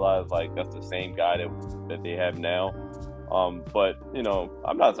I didn't realize like that's the same guy that they have now. But you know,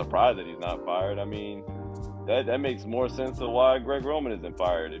 I'm not surprised that he's not fired. I mean, that makes more sense of why Greg Roman isn't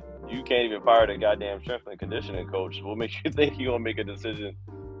fired. If you can't even fire the goddamn strength and conditioning coach, what makes you think you're gonna make a decision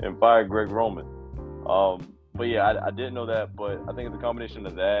and fire Greg Roman? But yeah, I didn't know that, but I think it's a combination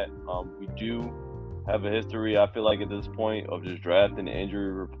of that. We do have a history, I feel like, at this point of just drafting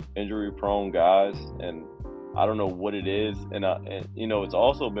injury prone guys, and I don't know what it is. And you know, it's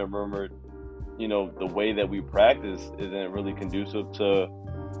also been rumored, you know, the way that we practice isn't really conducive to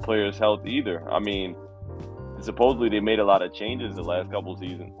players' health either. I mean, supposedly they made a lot of changes the last couple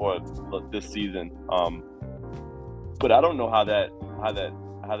seasons or this season, but I don't know how that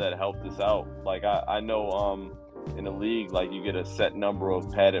helped us out. Like I know in the league, like you get a set number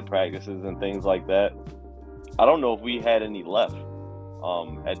of padded practices and things like that. I don't know if we had any left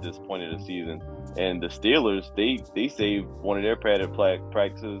at this point of the season. And the Steelers, they saved one of their padded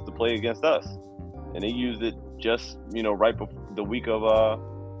practices to play against us, and they used it just, you know, right before the week of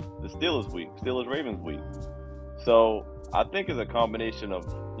the Steelers Ravens week. So I think it's a combination of,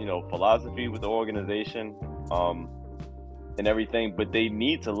 you know, philosophy with the organization and everything, but they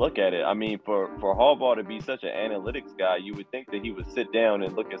need to look at it. I mean, for Harbaugh to be such an analytics guy, you would think that he would sit down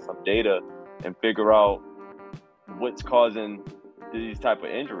and look at some data and figure out what's causing these type of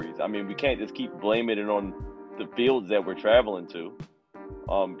injuries. I mean, we can't just keep blaming it on the fields that we're traveling to,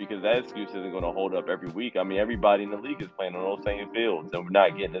 because that excuse isn't going to hold up every week. I mean, everybody in the league is playing on those same fields, and we're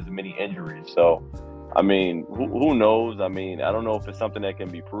not getting as many injuries. So, I mean, who knows? I mean, I don't know if it's something that can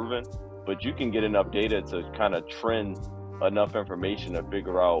be proven, but you can get enough data to kind of trend enough information to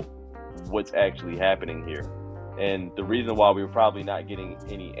figure out what's actually happening here. And the reason why we're probably not getting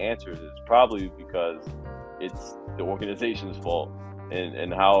any answers is probably because it's the organization's fault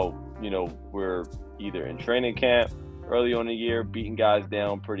and how, you know, we're either in training camp early on in the year, beating guys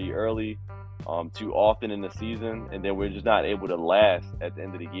down pretty early, too often in the season, and then we're just not able to last at the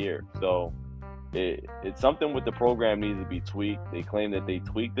end of the year. So it's something with the program needs to be tweaked. They claim that they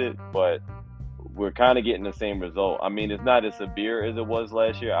tweaked it, but we're kind of getting the same result. I mean, it's not as severe as it was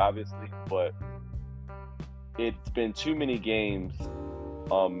last year, obviously, but it's been too many games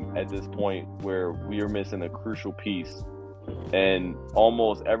at this point where we are missing a crucial piece. And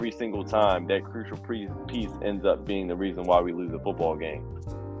almost every single time, that crucial piece ends up being the reason why we lose a football game.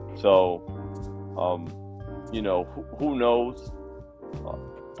 So, you know, who knows?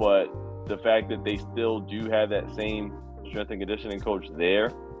 But the fact that they still do have that same strength and conditioning coach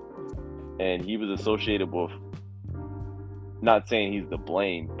there, and he was associated with, not saying he's the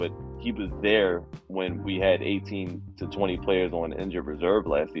blame, but he was there when we had 18 to 20 players on injured reserve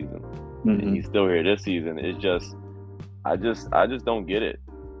last season, Mhm. and he's still here this season. It's just, I just don't get it.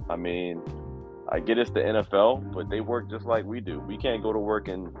 I mean, I get it's the NFL, but they work just like we do. We can't go to work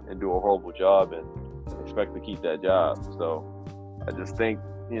and do a horrible job and expect to keep that job. So I just think,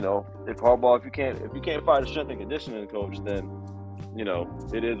 if Harbaugh, if you can't find a strength and conditioning coach, then,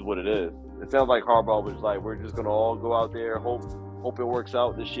 it is what it is. It sounds like Harbaugh was like, we're just gonna all go out there, hope it works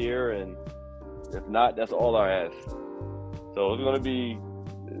out this year, and if not, that's all I ask. So it's gonna be,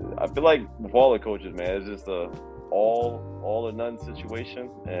 I feel like with all the coaches, man, it's just a all or none situation,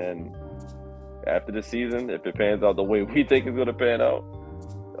 and after the season, if it pans out the way we think it's going to pan out,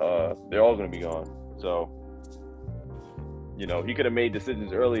 they're all going to be gone. So, he could have made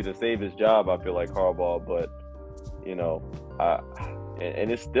decisions early to save his job, I feel like, Harbaugh, but,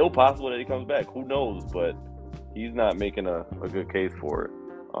 and it's still possible that he comes back. Who knows? But he's not making a good case for it,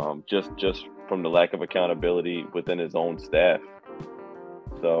 just from the lack of accountability within his own staff.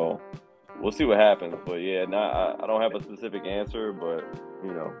 So we'll see what happens. But, yeah, I don't have a specific answer, but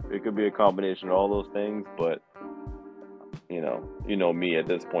it could be a combination of all those things, but me at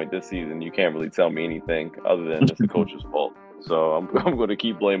this point this season, you can't really tell me anything other than it's the coach's fault. So I'm going to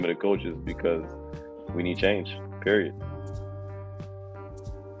keep blaming the coaches because we need change. Period.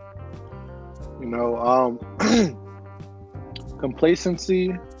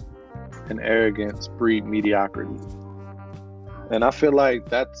 Complacency and arrogance breed mediocrity, and I feel like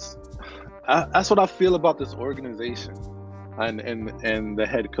that's what I feel about this organization. And the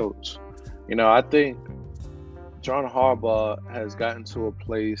head coach. I think John Harbaugh has gotten to a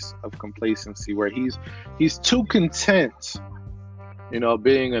place of complacency where he's too content,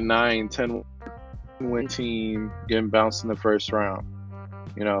 being a 9-10 win team, getting bounced in the first round.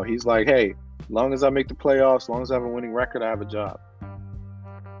 He's like, hey, as long as I make the playoffs, as long as I have a winning record, I have a job.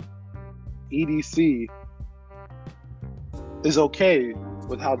 EDC is okay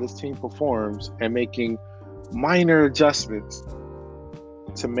with how this team performs and making minor adjustments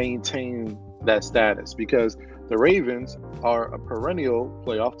to maintain that status, because the Ravens are a perennial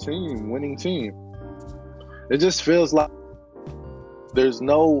playoff team, winning team. It just feels like there's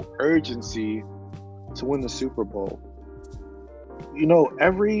no urgency to win the Super Bowl.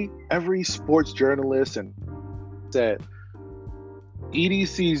 Every sports journalist and said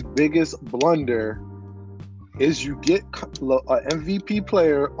EDC's biggest blunder is you get an MVP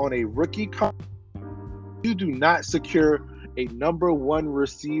player on a rookie contract. You do not secure a number one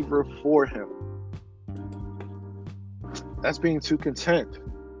receiver for him. That's being too content.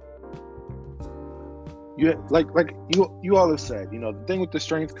 You you all have said, the thing with the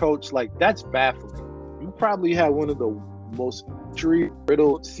strength coach, that's baffling. You probably had one of the most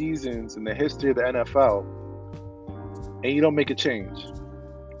injury-riddled seasons in the history of the NFL, and you don't make a change.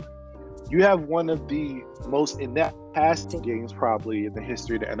 You have one of the most inept passing games probably in the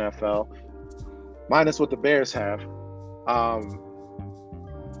history of the NFL, minus what the Bears have,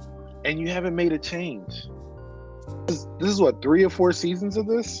 and you haven't made a change. This is what, 3 or 4 seasons of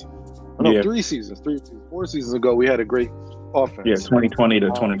this? No, 3 seasons. 4 seasons ago, we had a great offense. Yeah, 2020 to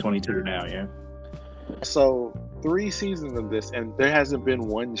 2022 now, yeah. So 3 seasons of this, and there hasn't been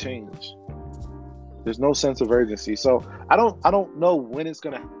one change. There's no sense of urgency. So I don't know when it's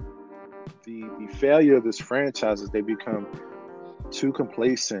gonna. The failure of this franchise is they become too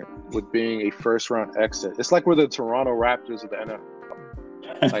complacent with being a first round exit. It's like we're the Toronto Raptors of the NFL.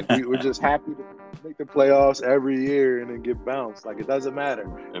 We're just happy to make the playoffs every year and then get bounced. It doesn't matter.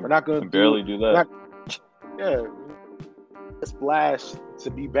 We're not going to barely do that. Splash to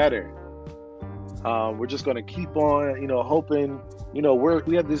be better. We're just going to keep on, hoping.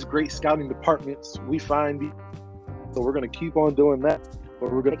 We have this great scouting departments. We find, so we're going to keep on doing that,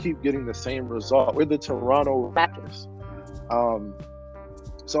 but we're going to keep getting the same result. We're the Toronto Raptors.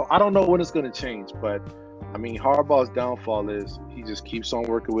 So I don't know when it's going to change, but Harbaugh's downfall is he just keeps on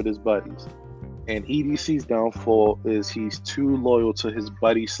working with his buddies, and EDC's downfall is he's too loyal to his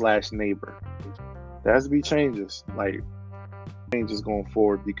buddy/neighbor. There has to be changes going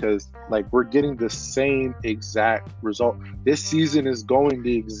forward, because we're getting the same exact result. This season is going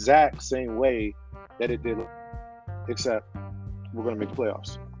the exact same way that it did, except we're going to make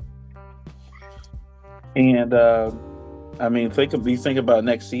playoffs. And think about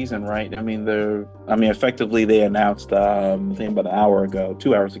next season, right? Effectively they announced I think about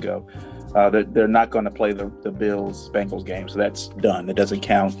 2 hours ago, that they're not going to play the Bills Bengals game, so that's done. It doesn't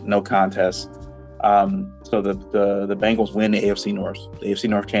count, no contest. So the Bengals win the AFC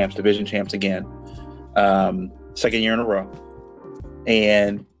North champs, division champs again, second year in a row,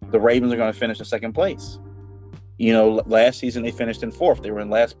 and the Ravens are going to finish in second place. last season they finished in 4th. They were in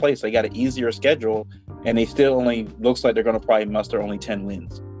last place. They got an easier schedule, and they still only looks like they're going to probably muster only 10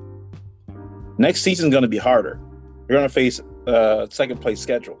 wins. Next season's going to be harder. You're going to face second place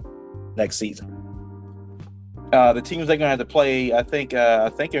schedule next season. The teams they're going to have to play, I think you're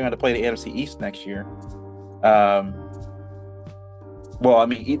going to have to play the NFC East next year.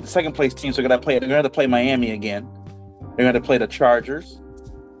 The second place teams are going to have to play Miami again. They're going to play the Chargers.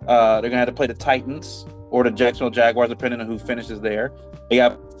 They're going to have to play the Titans or the Jacksonville Jaguars, depending on who finishes there. They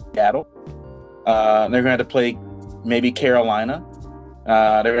got Seattle. They're going to have to play maybe Carolina.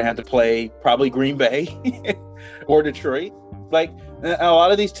 They're going to have to play probably Green Bay or Detroit. Like, a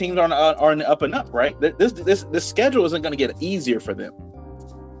lot of these teams are in the up and up, right? This schedule isn't going to get easier for them.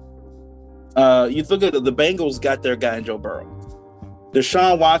 You look at the Bengals got their guy in Joe Burrow.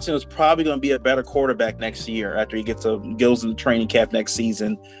 Deshaun Watson is probably going to be a better quarterback next year after he goes in the training camp next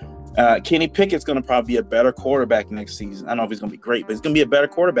season. Kenny Pickett's going to probably be a better quarterback next season. I don't know if he's going to be great, but he's going to be a better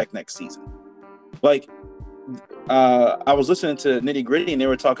quarterback next season. Like, I was listening to Nitty Gritty, and they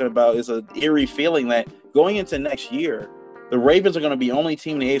were talking about it's an eerie feeling that going into next year, the Ravens are going to be the only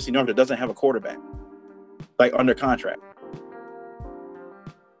team in the AFC North that doesn't have a quarterback, like, under contract.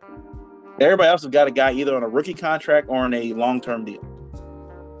 Everybody else has got a guy either on a rookie contract or on a long-term deal.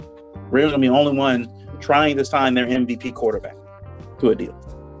 Ravens are going to be the only one trying to sign their MVP quarterback to a deal.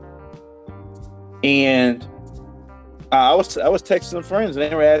 And I was texting some friends,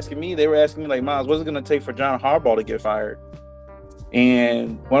 and they were asking me like, Miles, what's it going to take for John Harbaugh to get fired?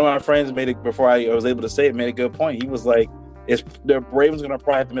 And one of my friends before I was able to say it, made a good point. He was like, the Ravens are going to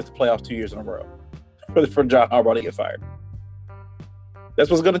probably have to miss the playoffs 2 years in a row for John Harbaugh to get fired. That's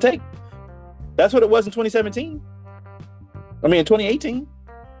what's going to take. That's what it was in 2017. I mean, in 2018.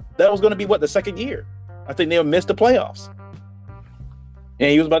 That was going to be the second year. I think they'll miss the playoffs. And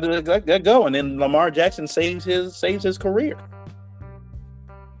he was about to let go. And then Lamar Jackson saves his career.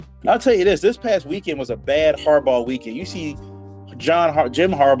 I'll tell you this past weekend was a bad Harbaugh weekend. You see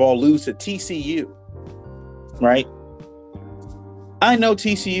Jim Harbaugh lose to TCU, right? I know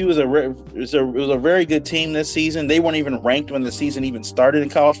TCU was a very good team this season. They weren't even ranked when the season even started in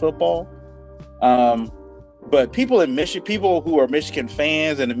college football. But people who are Michigan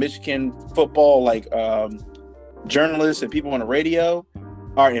fans and the Michigan football journalists and people on the radio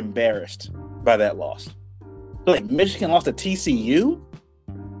are embarrassed by that loss. So, like, Michigan lost to TCU?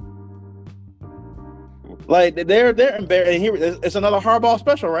 Like, they're embarrassed. And here it's another Harbaugh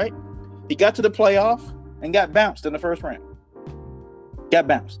special, right? He got to the playoff and got bounced in the first round. Got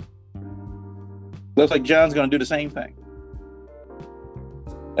bounced. Looks like John's going to do the same thing.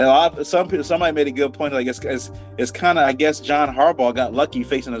 And somebody made a good point. Like, it's kind of, I guess, John Harbaugh got lucky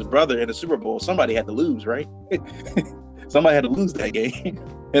facing his brother in the Super Bowl. Somebody had to lose, right? Somebody had to lose that game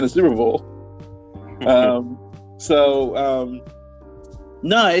in the Super Bowl. No,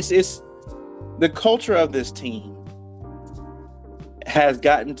 it's the culture of this team has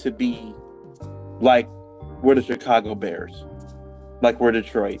gotten to be like we're the Chicago Bears, like we're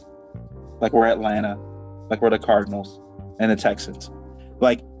Detroit, like we're Atlanta, like we're the Cardinals and the Texans.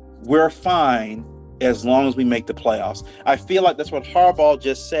 Like, we're fine as long as we make the playoffs. I feel like that's what Harbaugh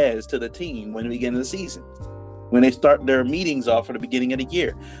just says to the team when we get into the season. When they start their meetings off for the beginning of the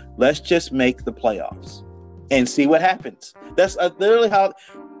year. Let's just make the playoffs and see what happens. That's literally how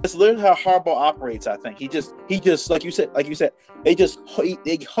Harbaugh operates, I think. He just like you said, they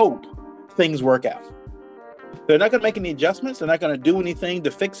hope things work out. They're not going to make any adjustments. They're not going to do anything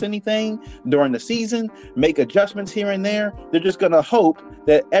to fix anything during the season, make adjustments here and there. They're just going to hope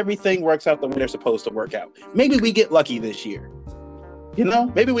that everything works out the way they're supposed to work out. Maybe we get lucky this year.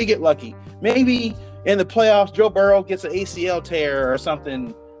 Maybe we get lucky. Maybe in the playoffs, Joe Burrow gets an ACL tear or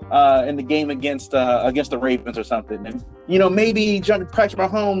something in the game against the Ravens or something. And, maybe Patrick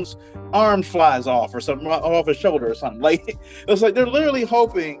Mahomes' arm flies off or something, off his shoulder or something. Like, it's like they're literally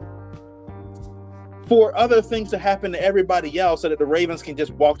hoping for other things to happen to everybody else so that the Ravens can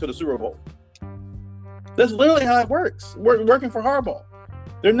just walk to the Super Bowl. That's literally how it works. We're working for Harbaugh.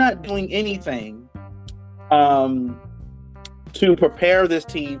 They're not doing anything to prepare this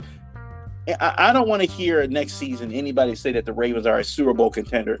team. I don't want to hear next season anybody say that the Ravens are a Super Bowl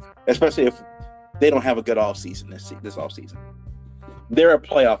contender, especially if they don't have a good offseason this offseason. They're a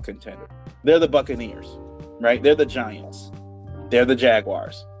playoff contender. They're the Buccaneers, right? They're the Giants. They're the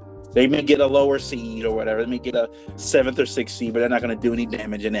Jaguars. They may get a lower seed or whatever. They may get a 7th or 6th seed, but they're not going to do any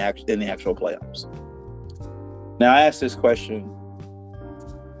damage in the actual playoffs. Now, I asked this question.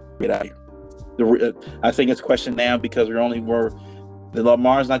 Get out here. I think it's a question now because Lamar's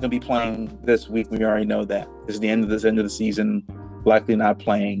not going to be playing this week. We already know that. It's the end of the season, likely not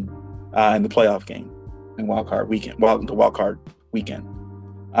playing in the playoff game. in wild card weekend. The wild card weekend.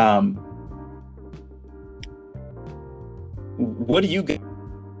 What do you get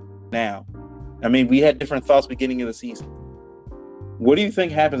now? I mean, we had different thoughts beginning of the season. What do you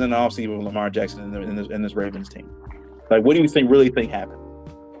think happens in the offseason with Lamar Jackson in this Ravens team? Like, what do you really think happened?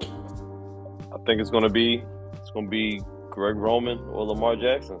 I think it's going to be Greg Roman or Lamar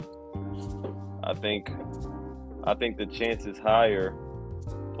Jackson. I think the chance is higher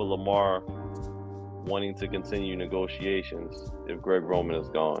for Lamar wanting to continue negotiations if Greg Roman is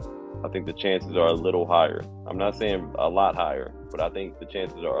gone. I think the chances are a little higher. I'm not saying a lot higher, but I think the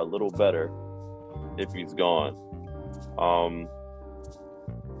chances are a little better if he's gone.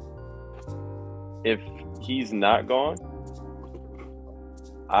 If he's not gone,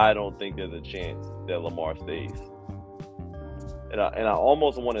 I don't think there's a chance that Lamar stays. And I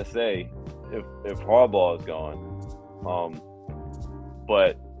almost want to say if Harbaugh is gone,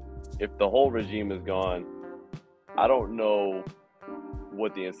 but if the whole regime is gone, I don't know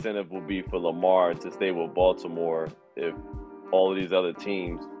what the incentive will be for Lamar to stay with Baltimore if all of these other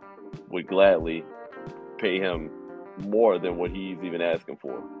teams would gladly pay him more than what he's even asking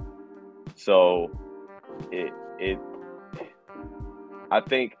for. So I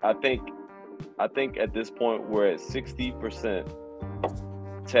think at this point we're at 60%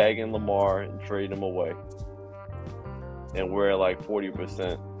 tagging Lamar and trading him away, and we're at like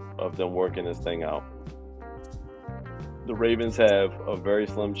 40% of them working this thing out. The Ravens have a very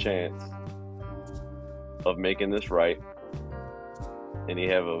slim chance of making this right, and they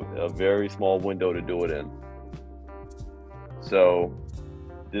have a very small window to do it in. So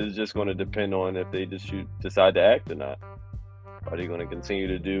this is just going to depend on if they just decide to act or not. Are they going to continue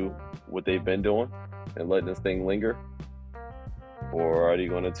to do what they've been doing and let this thing linger? Or are they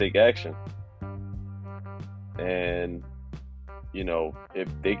going to take action? And, you know, if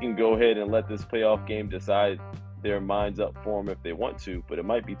they can go ahead and let this playoff game decide their minds up for them if they want to, but it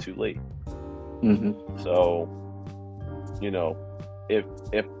might be too late. Mm-hmm. So, you know, if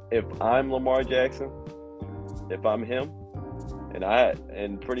I'm Lamar Jackson, if I'm him,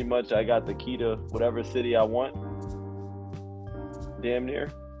 and pretty much I got the key to whatever city I want, damn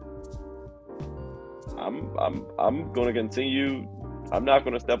near, I'm going to continue. I'm not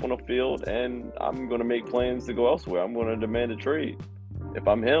going to step on the field, and I'm going to make plans to go elsewhere. I'm going to demand a trade. If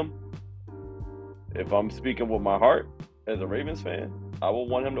I'm him, if I'm speaking with my heart as a Ravens fan, I will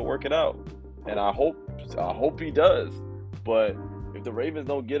want him to work it out, and I hope he does. But if the Ravens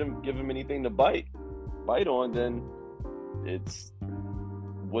don't give him anything to bite on, then it's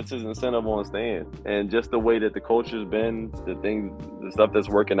what's his incentive on staying? And just the way that the coach has been, the stuff that's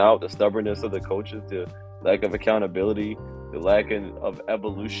working out, the stubbornness of the coaches, the lack of accountability, the lack of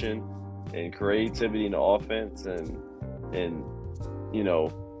evolution and creativity in the offense, and you know,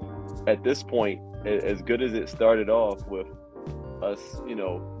 at this point, as good as it started off with us, you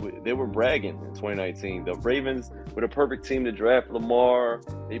know, they were bragging in 2019. The Ravens were the perfect team to draft Lamar.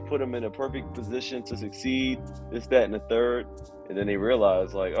 They put him in a perfect position to succeed, this, that, and the third. And then they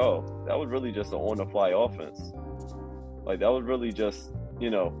realized, like, oh, that was really just an on-the-fly offense. Like, that was really just, you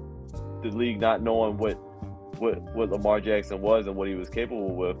know, the league not knowing what Lamar Jackson was and what he was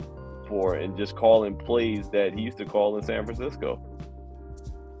capable with and just calling plays that he used to call in San Francisco.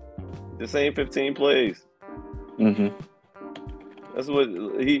 The same 15 plays. Mm-hmm. That's what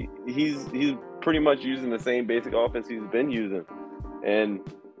he's pretty much using the same basic offense he's been using. And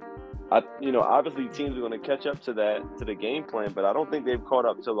obviously teams are going to catch up to the game plan, but I don't think they've caught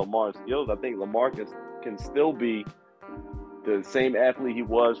up to Lamar's skills. I think Lamar can still be the same athlete he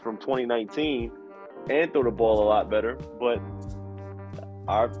was from 2019 and throw the ball a lot better, but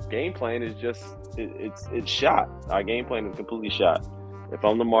our game plan is just it's shot. Our game plan is completely shot. If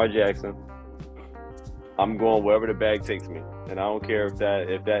I'm Lamar Jackson, I'm going wherever the bag takes me, and I don't care if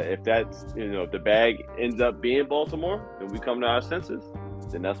that's if the bag ends up being Baltimore, then we come to our senses.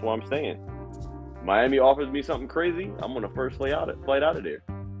 Then that's what I'm saying. Miami offers me something crazy, I'm gonna first flight out of there.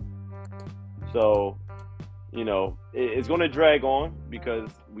 So, it's gonna drag on because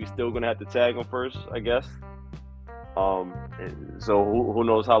we still gonna have to tag them first, I guess. So who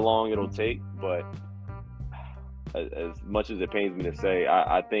knows how long it'll take? But as much as it pains me to say,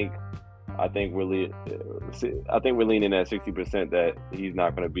 I think we're leaning at 60% that he's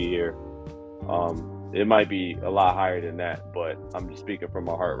not going to be here. It might be a lot higher than that, but I'm just speaking from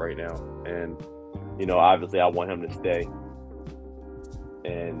my heart right now. And obviously, I want him to stay,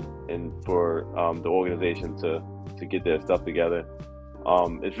 and for the organization to get their stuff together.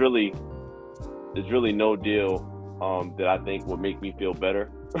 It's really no deal that I think would make me feel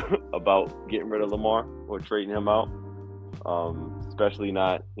better about getting rid of Lamar or trading him out. especially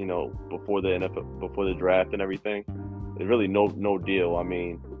not, before the NFL, before the draft and everything. It's really no deal. I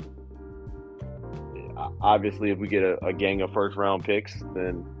mean, obviously, if we get a gang of first-round picks,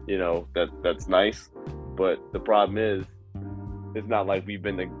 then, that's nice. But the problem is, it's not like we've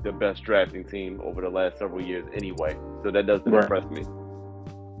been the best drafting team over the last several years anyway. So that doesn't impress me.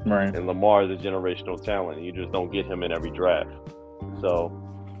 Right. And Lamar is a generational talent. You just don't get him in every draft. So,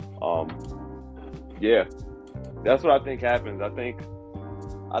 yeah, that's what I think happens. I think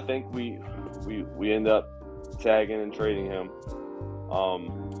we end up tagging and trading him,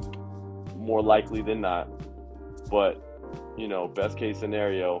 more likely than not. But, best case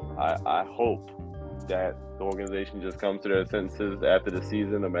scenario, I hope that the organization just comes to their senses after the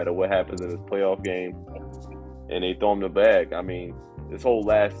season, no matter what happens in this playoff game, and they throw him the bag. I mean, this whole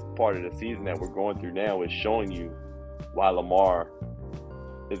last part of the season that we're going through now is showing you why Lamar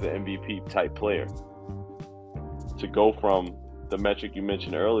is an MVP type player. To go from the metric you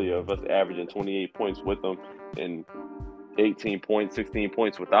mentioned earlier of us averaging 28 points with him and 18 points, 16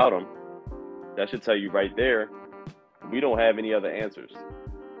 points without him, that should tell you right there, we don't have any other answers.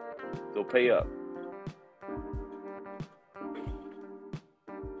 So pay up.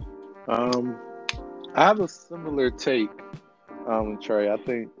 I have a similar take, Trey. I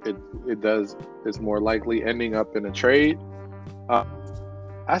think it's more likely ending up in a trade.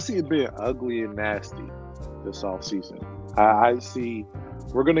 I see it being ugly and nasty this offseason. I see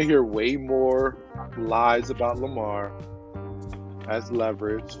we're going to hear way more lies about Lamar as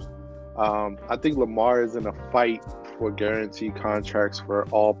leverage. I think Lamar is in a fight for guaranteed contracts for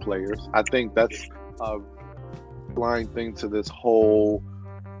all players. I think that's a blind thing to this whole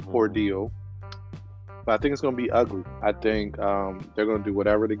ordeal. But I think it's going to be ugly. I think they're going to do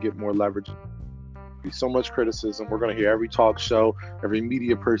whatever to get more leverage. There'll be so much criticism. We're going to hear every talk show, every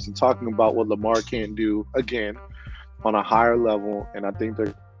media person talking about what Lamar can't do again on a higher level. And I think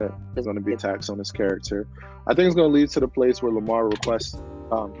there's going to be a tax on his character. I think it's going to lead to the place where Lamar requests,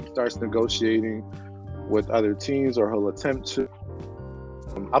 he starts negotiating with other teams, or he'll attempt to.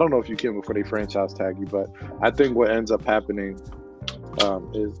 I don't know if you can before they franchise tag you, but I think what ends up happening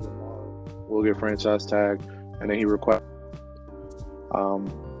is we'll get franchise tag, and then he requests.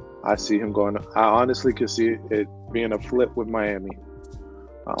 I see him going. I honestly can see it being a flip with Miami.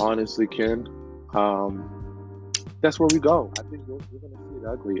 I honestly can. That's where we go. I think we're going to see it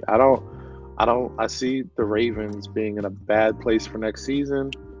ugly. I see the Ravens being in a bad place for next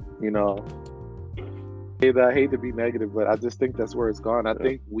season. I hate to be negative, but I just think that's where it's gone. I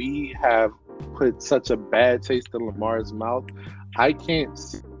think we have put such a bad taste in Lamar's mouth. I can't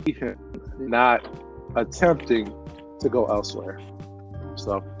see him not attempting to go elsewhere.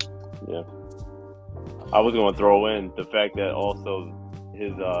 So, yeah. I was going to throw in the fact that also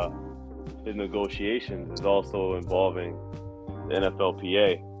his negotiations is also involving the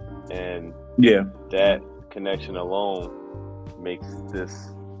NFLPA, and that connection alone makes this,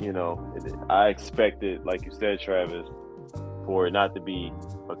 I expected, like you said, Travis, for it not to be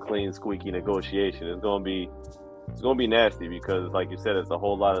a clean, squeaky negotiation. It's going to be nasty because, like you said, there's a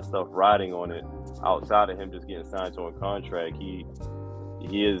whole lot of stuff riding on it outside of him just getting signed to a contract. He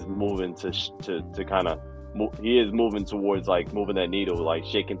is moving he is moving towards like moving that needle, like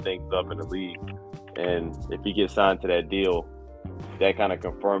shaking things up in the league. And if he gets signed to that deal, that kind of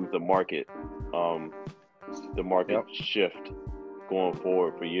confirms the market shift going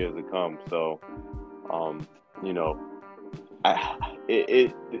forward for years to come. So,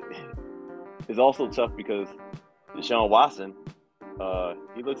 it's also tough because Deshaun Watson,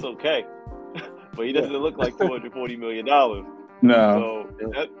 he looks okay, but he doesn't look like $240 million. No.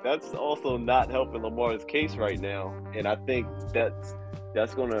 So that's also not helping Lamar's case right now, and I think that's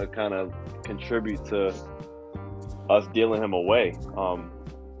going to kind of contribute to us dealing him away.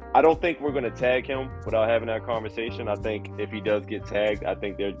 I don't think we're going to tag him without having that conversation. I think if he does get tagged, I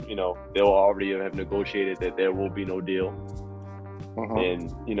think they'll already have negotiated that there will be no deal.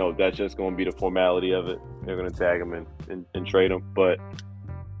 And, that's just going to be the formality of it. They're going to tag him and trade him. But,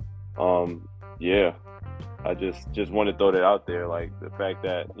 yeah, I just want to throw that out there. Like the fact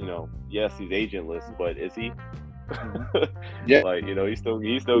that, yes, he's agentless, but is he? Yeah. Like, he's still the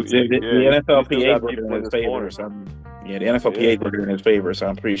NFLPA working in his favor or something. Yeah, the NFLPA working in his favor, so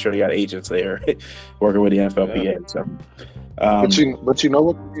I'm pretty sure he got agents there working with the NFLPA. So, but you know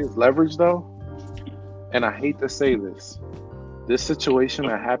what is leverage though? And I hate to say this. This situation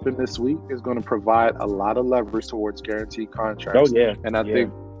that happened this week is going to provide a lot of leverage towards guaranteed contracts. Oh yeah, and I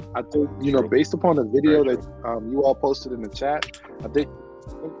think based upon the video that you all posted in the chat, I think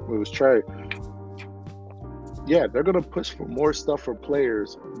it was Trey. yeah, they're gonna push for more stuff for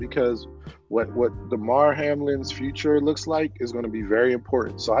players because what Demar Hamlin's future looks like is going to be very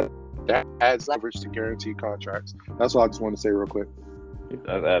important. So that adds leverage to guaranteed contracts. That's all I just want to say real quick.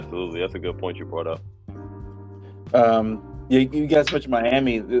 Absolutely, that's a good point you brought up. You guys mentioned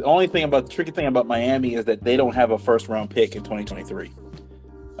Miami. The tricky thing about Miami is that they don't have a first round pick in 2023.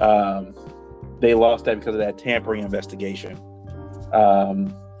 They lost that because of that tampering investigation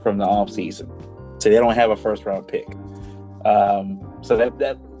from the offseason. So they don't have a first round pick. So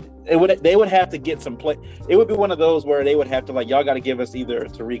they would have to get some play. It would be one of those where they would have to, like, y'all got to give us either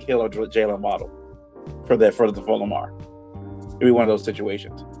Tyreek Hill or Jalen Waddle for Lamar. It'd be one of those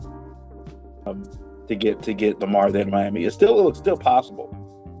situations to get Lamar there in Miami. It's still possible.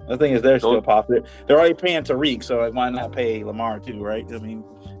 The thing is, they're still possible. They're already paying Tyreek, so why not pay Lamar too, right? I mean,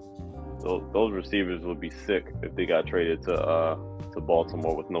 those receivers would be sick if they got traded to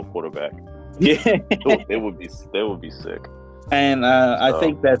Baltimore with no quarterback. Yeah, they would be sick. And I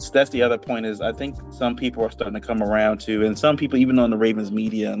think that's the other point is I think some people are starting to come around to, and some people even on the Ravens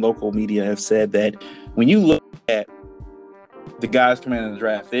media and local media have said that when you look at the guys coming in the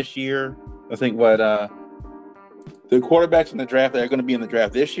draft this year, I think the quarterbacks in the draft that are going to be in the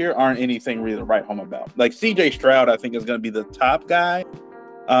draft this year aren't anything really to write home about. Like C.J. Stroud, I think is going to be the top guy,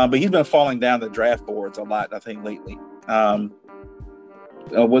 but he's been falling down the draft boards a lot, I think, lately.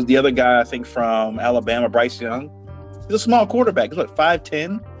 Was the other guy, I think, from Alabama, Bryce Young. He's a small quarterback. He's like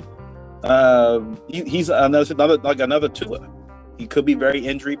 5'10". He's another Tua. He could be very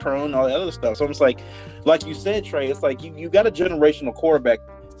injury prone, all that other stuff. So it's like you said, Trey, it's like you got a generational quarterback.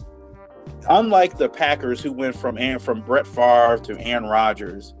 Unlike the Packers, who went from Brett Favre to Aaron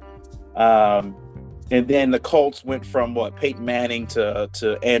Rodgers, and then the Colts went from Peyton Manning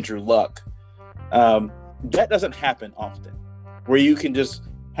to Andrew Luck. That doesn't happen often, where you can just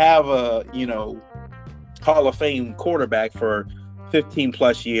have a Hall of Fame quarterback for 15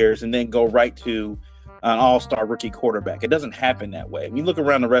 plus years and then go right to an all-star rookie quarterback. It doesn't happen that way. When you look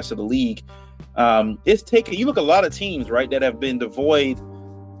around the rest of the league, you look at a lot of teams, right, that have been devoid.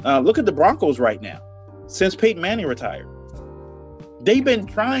 Look at the Broncos right now. Since Peyton Manning retired, they've been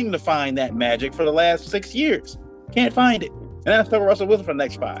trying to find that magic for the last 6 years. Can't find it. And that's for Russell Wilson for the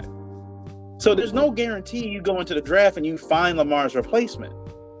next 5. So there's no guarantee you go into the draft and you find Lamar's replacement.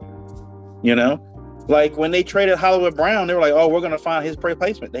 Like when they traded Hollywood Brown, they were like, oh, we're going to find his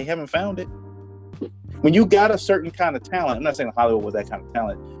replacement. They haven't found it. When you got a certain kind of talent, I'm not saying Hollywood was that kind of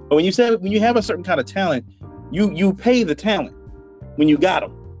talent, but when you have a certain kind of talent, you pay the talent when you got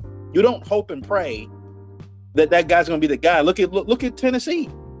him. You don't hope and pray that guy's going to be the guy. Look at Tennessee.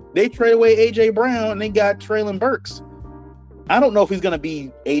 They traded away A.J. Brown and they got Treylon Burks. I don't know if he's going to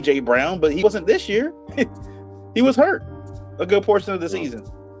be A.J. Brown, but he wasn't this year. He was hurt a good portion of the season.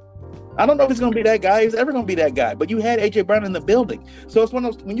 I don't know if he's going to be that guy. He's ever going to be that guy. But you had A.J. Brown in the building. So it's one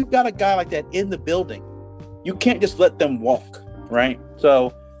of those, when you got a guy like that in the building, you can't just let them walk, right?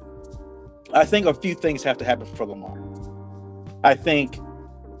 So I think a few things have to happen for Lamar. I think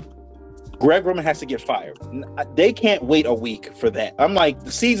Greg Roman has to get fired. They can't wait a week for that. I'm like,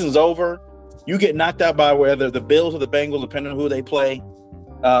 the season's over. You get knocked out by whether the Bills or the Bengals, depending on who they play.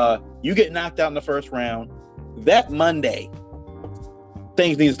 You get knocked out in the first round. That Monday,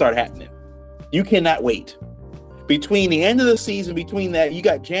 things need to start happening. You cannot wait. Between the end of the season, between that, you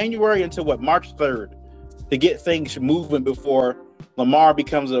got January until March 3rd to get things moving before Lamar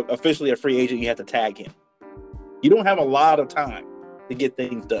becomes officially a free agent. You have to tag him. You don't have a lot of time to get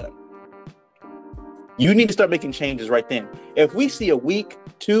things done. You need to start making changes right then. If we see a week,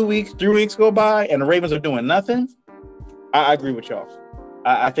 2 weeks, 3 weeks go by and the Ravens are doing nothing, I agree with y'all.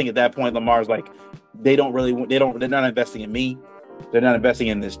 I think at that point, Lamar's like, they're not investing in me. They're not investing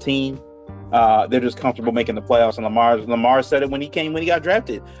in this team. They're just comfortable making the playoffs. And Lamar said it when he got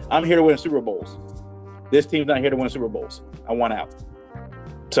drafted. I'm here to win Super Bowls. This team's not here to win Super Bowls. I want out.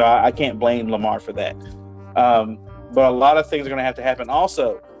 So I can't blame Lamar for that. But a lot of things are going to have to happen.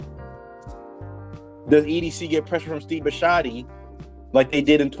 Also, does EDC get pressure from Steve Bisciotti like they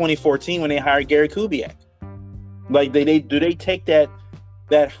did in 2014 when they hired Gary Kubiak? Like do they take that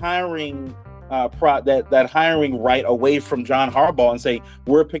hiring that hiring right away from John Harbaugh and say,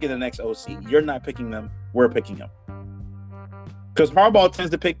 we're picking the next OC. You're not picking them. We're picking them. Because Harbaugh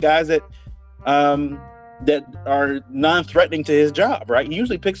tends to pick guys that are non-threatening to his job, right? He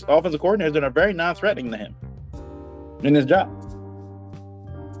usually picks offensive coordinators that are very non-threatening to him in his job.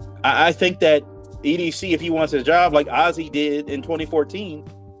 I think that EDC, if he wants his job, like Ozzie did in 2014,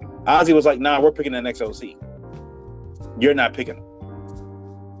 Ozzie was like, nah, we're picking the next OC. You're not picking him.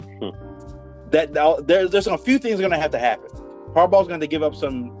 There's a few things going to have to happen. Harbaugh's going to give up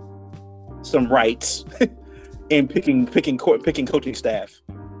some rights, in picking coaching staff,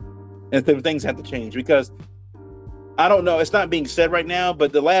 and things have to change because I don't know. It's not being said right now,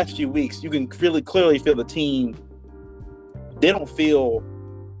 but the last few weeks, you can really clearly feel the team. They don't feel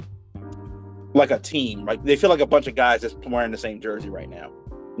like a team. Like they feel like a bunch of guys just wearing the same jersey right now.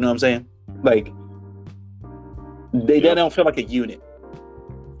 You know what I'm saying? Like they don't feel like a unit.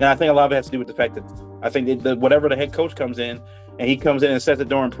 And I think a lot of it has to do with the fact that I think whatever the head coach comes in, and he comes in and says it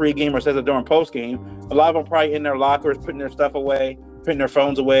during pregame or says it during postgame, a lot of them probably in their lockers, putting their stuff away, putting their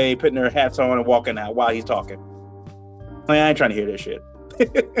phones away, putting their hats on, and walking out while he's talking. I ain't trying to hear this shit.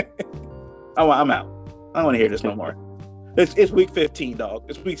 I'm out. I don't want to hear this no more. It's week 15, dog.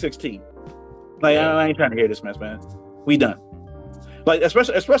 It's week 16. Like I ain't trying to hear this mess, man. We done. Like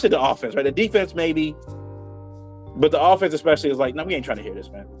especially the offense, right? The defense maybe, but the offense especially is like, no, we ain't trying to hear this,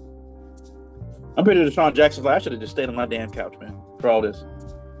 man. I'm pretty sure Deshaun Jackson's like, I should have just stayed on my damn couch, man, for all this.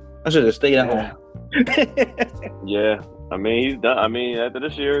 I should have stayed at home. Yeah, I mean he's done. I mean after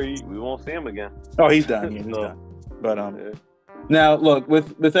this year, we won't see him again. Oh, he's done. Yeah, he's done. But now look,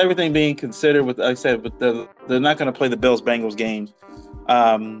 with everything being considered, with like I said, but they're not going to play the Bills-Bengals game.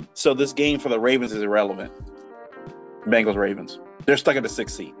 So this game for the Ravens is irrelevant. Bengals-Ravens. They're stuck at the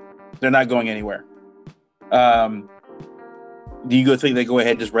 6th seed. They're not going anywhere. Do you think they go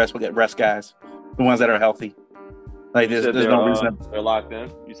ahead and just rest guys, the ones that are healthy? Like there's no reason. They're locked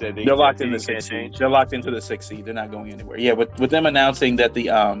in. You said they're locked in the 6th seed. They're locked into the 6th seed. They're not going anywhere. Yeah, with them announcing that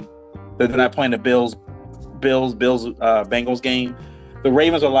that they're not playing the Bengals game, the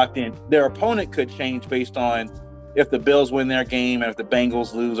Ravens are locked in. Their opponent could change based on if the Bills win their game and if the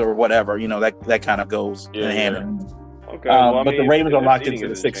Bengals lose or whatever. You know that kind of goes in hand. Okay, but the Ravens are locked into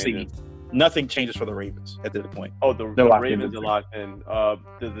the 6th seed. Nothing changes for the Ravens at this point. Oh, the Ravens are locked in.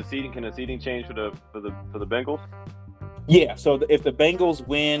 Can the seeding change for the Bengals? Yeah. So if the Bengals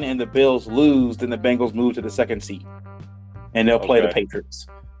win and the Bills lose, then the Bengals move to the 2nd seed, and they'll play the Patriots.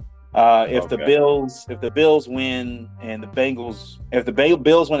 If the Bills win and the Bengals,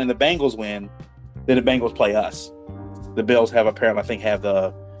 Bills win and the Bengals win, then the Bengals play us. The Bills have have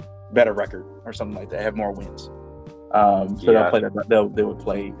the better record or something like that, have more wins. They'll play they would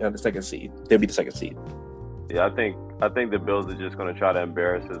play the 2nd seed. They'll be the 2nd seed. Yeah, I think the Bills are just going to try to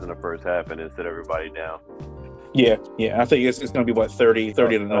embarrass us in the first half and then sit everybody down. Yeah. I think it's going to be 30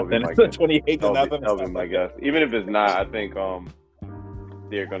 to nothing, 28 to nothing. That'll be my guess. Even if it's not, I think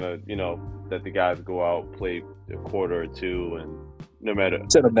they're going to, let the guys go out, play a quarter or two, and no matter,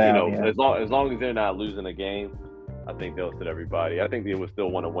 sit them down, as long as they're not losing a game, I think they'll sit everybody. I think they would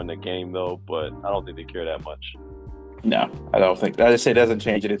still want to win the game though, but I don't think they care that much. No, I don't think. I just say it doesn't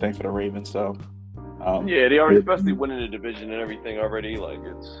change anything for the Ravens. So, they are especially winning the division and everything already. Like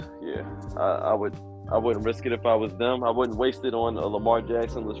I wouldn't risk it if I was them. I wouldn't waste it on a Lamar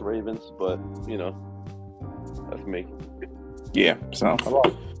Jackson-less Ravens, but that's me. Yeah, so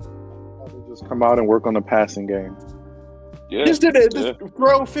just come out and work on the passing game. Yeah, just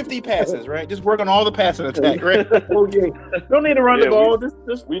throw 50 passes, right? Just work on all the passing attack, right? Don't need to run the ball.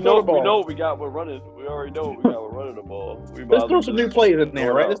 Just we know what we got. We're running. We already know what we got. We're running the ball. Let's throw some new plays in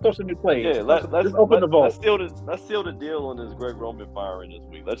there, right? Let's throw some new plays. Yeah, let's open the ball. Let's seal the deal on this Greg Roman firing this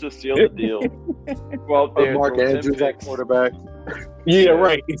week. Let's just seal the deal. Go out there, Mark Andrews at quarterback. Yeah,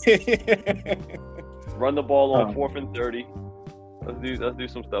 right. Run the ball on 4th and 30. Let's do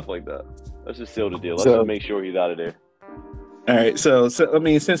some stuff like that. Let's just seal the deal. Let's just make sure he's out of there. All right, so I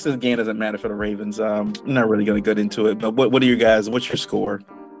mean, since this game doesn't matter for the Ravens, I'm not really going to get into it. But what are you guys? What's your score?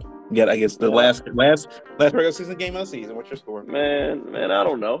 Yeah, I guess the last regular season game of the season. What's your score? Man, I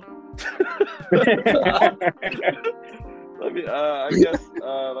don't know. I guess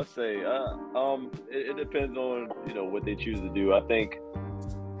let's say it depends on what they choose to do. I think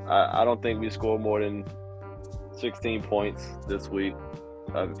I don't think we score more than 16 points this week.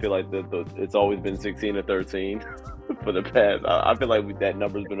 I feel like it's always been 16 to 13 for the past. I feel like that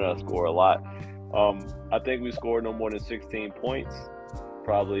number's been on our score a lot. I think we scored no more than 16 points.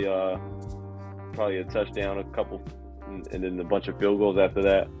 Probably a touchdown, a couple, and then a bunch of field goals after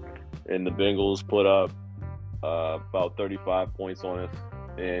that. And the Bengals put up about 35 points on us.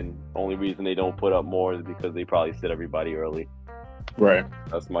 And only reason they don't put up more is because they probably sit everybody early. Right.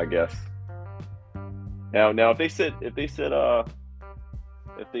 That's my guess. Now if they sit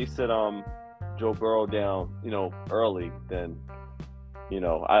Joe Burrow down, early, then,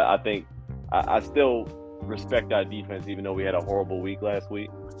 I think I still respect our defense, even though we had a horrible week last week.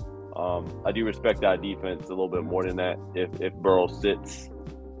 I do respect our defense a little bit more than that if Burrow sits.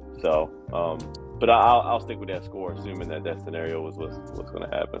 So, but I'll stick with that score, assuming that scenario was what's going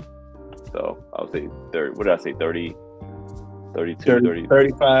to happen. So I'll say 30. What did I say? 30, 32, 30,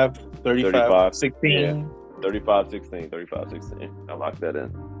 35, 16. 35-16. 35-16. I lock that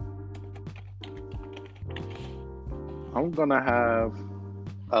in. I'm gonna have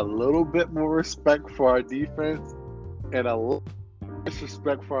a little bit more respect for our defense and a little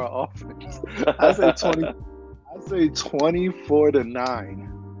disrespect for our offense. I say 24-9.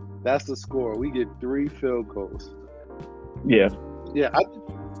 That's the score. We get 3 field goals. Yeah. Yeah, I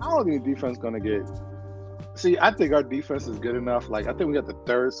don't think the defense gonna get. See, I think our defense is good enough. Like, I think we got the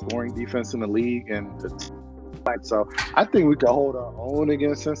 3rd scoring defense in the league, and so I think we can hold our own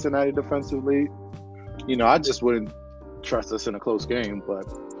against Cincinnati defensively. You know, I just wouldn't trust us in a close game, but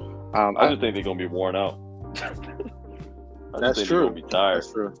I just think they're gonna be worn out. That's true. They're gonna be tired.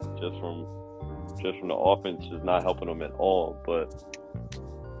 That's true. Just from the offense just not helping them at all. But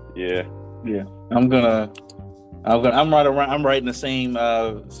yeah. I'm right in the same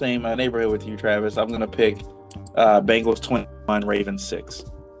neighborhood with you, Travis. I'm gonna pick Bengals 21, Ravens 6.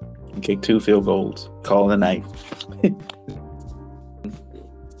 And kick 2 field goals. Call it a night.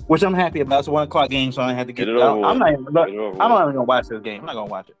 Which I'm happy about. It's a 1:00 game, so I had to get it over. I'm not even gonna watch this game. I'm not gonna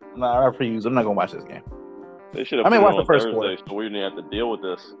watch it. I refuse. I'm not gonna watch this game. They should have watch the first Thursday, quarter, so we didn't have to deal with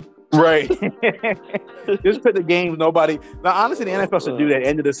this. Right. Just put the games nobody. Now, honestly, the NFL should do that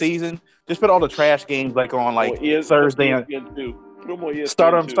end of the season. Just put all the trash games like on Thursday.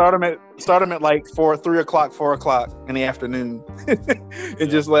 Start them at like 3 o'clock, 4 o'clock in the afternoon, and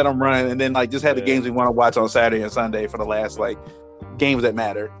just let them run, and then just have the games we want to watch on Saturday and Sunday for the last games that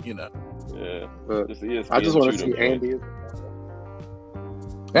matter. Yeah. I just want to see Andy.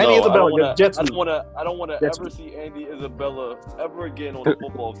 Isabella. I don't want to ever see Andy Isabella ever again on the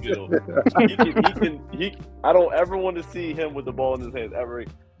football field. I don't ever want to see him with the ball in his hands ever.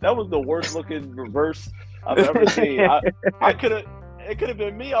 That was the worst looking reverse I've ever seen. It could have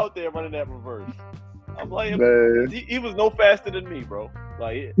been me out there running that reverse. I'm like, he was no faster than me, bro.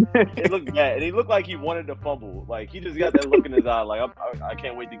 Like it looked bad, and he looked like he wanted to fumble. Like he just got that look in his eye. Like I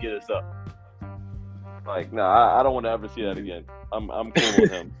can't wait to get us up. Like I don't want to ever see that again. I'm cool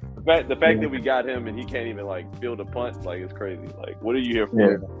with him. The fact that we got him and he can't even build a punt, it's crazy. Like, what are you here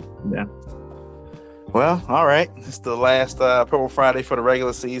for? Yeah. Well, all right. It's the last Purple Friday for the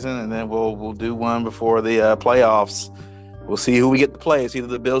regular season, and then we'll do one before the playoffs. We'll see who we get to play. It's either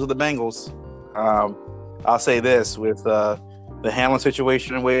the Bills or the Bengals. I'll say this with the Hamlin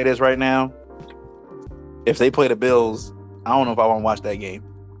situation the way it is right now. If they play the Bills, I don't know if I want to watch that game.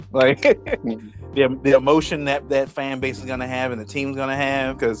 The emotion that fan base is going to have and the team's going to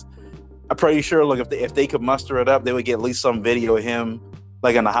have, because I'm pretty sure, if they could muster it up, they would get at least some video of him,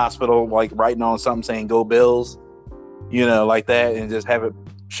 in the hospital, writing on something saying "Go Bills," like that, and just have it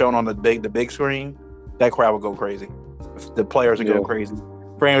shown on the big screen. That crowd would go crazy. The players would go crazy.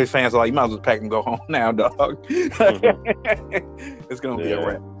 Family fans are like, "You might as well pack and go home now, dog." It's going to be a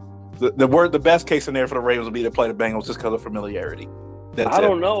wrap. The best case scenario for the Ravens would be to play the Bengals just because of familiarity. I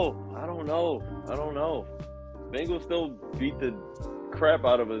don't know. Bengals still beat the crap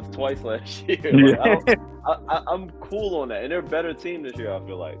out of us twice last year. I'm cool on that, and they're a better team this year. I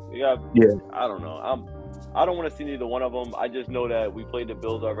feel like. I don't know. I don't want to see neither one of them. I just know that we played the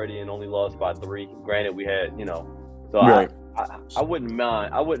Bills already and only lost by 3. Granted, we had so right. I wouldn't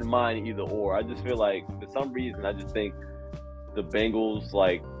mind. I wouldn't mind either or. I just feel like for some reason I just think the Bengals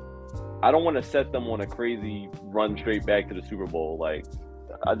I don't want to set them on a crazy run straight back to the Super Bowl.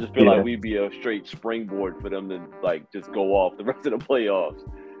 I just feel like we'd be a straight springboard for them to just go off the rest of the playoffs.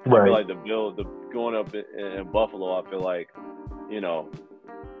 Right. I feel like the Bills, going up in Buffalo, I feel like,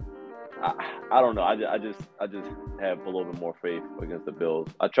 I don't know. I just have a little bit more faith against the Bills.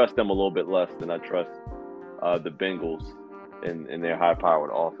 I trust them a little bit less than I trust the Bengals in their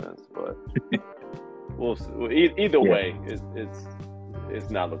high-powered offense. But we'll see. Either way, it's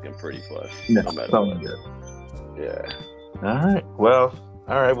not looking pretty for us. No matter what. Yeah. All right. Well.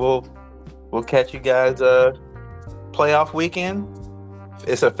 All right, we'll catch you guys playoff weekend.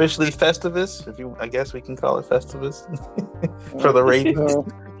 It's officially Festivus, I guess we can call it Festivus for the Ravens.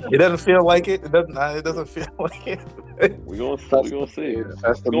 It doesn't feel like it. It doesn't feel like it. We're gonna see. We'll see.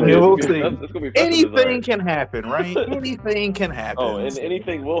 Anything can happen, right? Anything can happen. Oh, and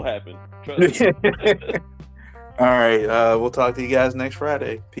anything will happen. Trust me. All right. We'll talk to you guys next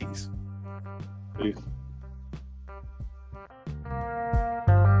Friday. Peace.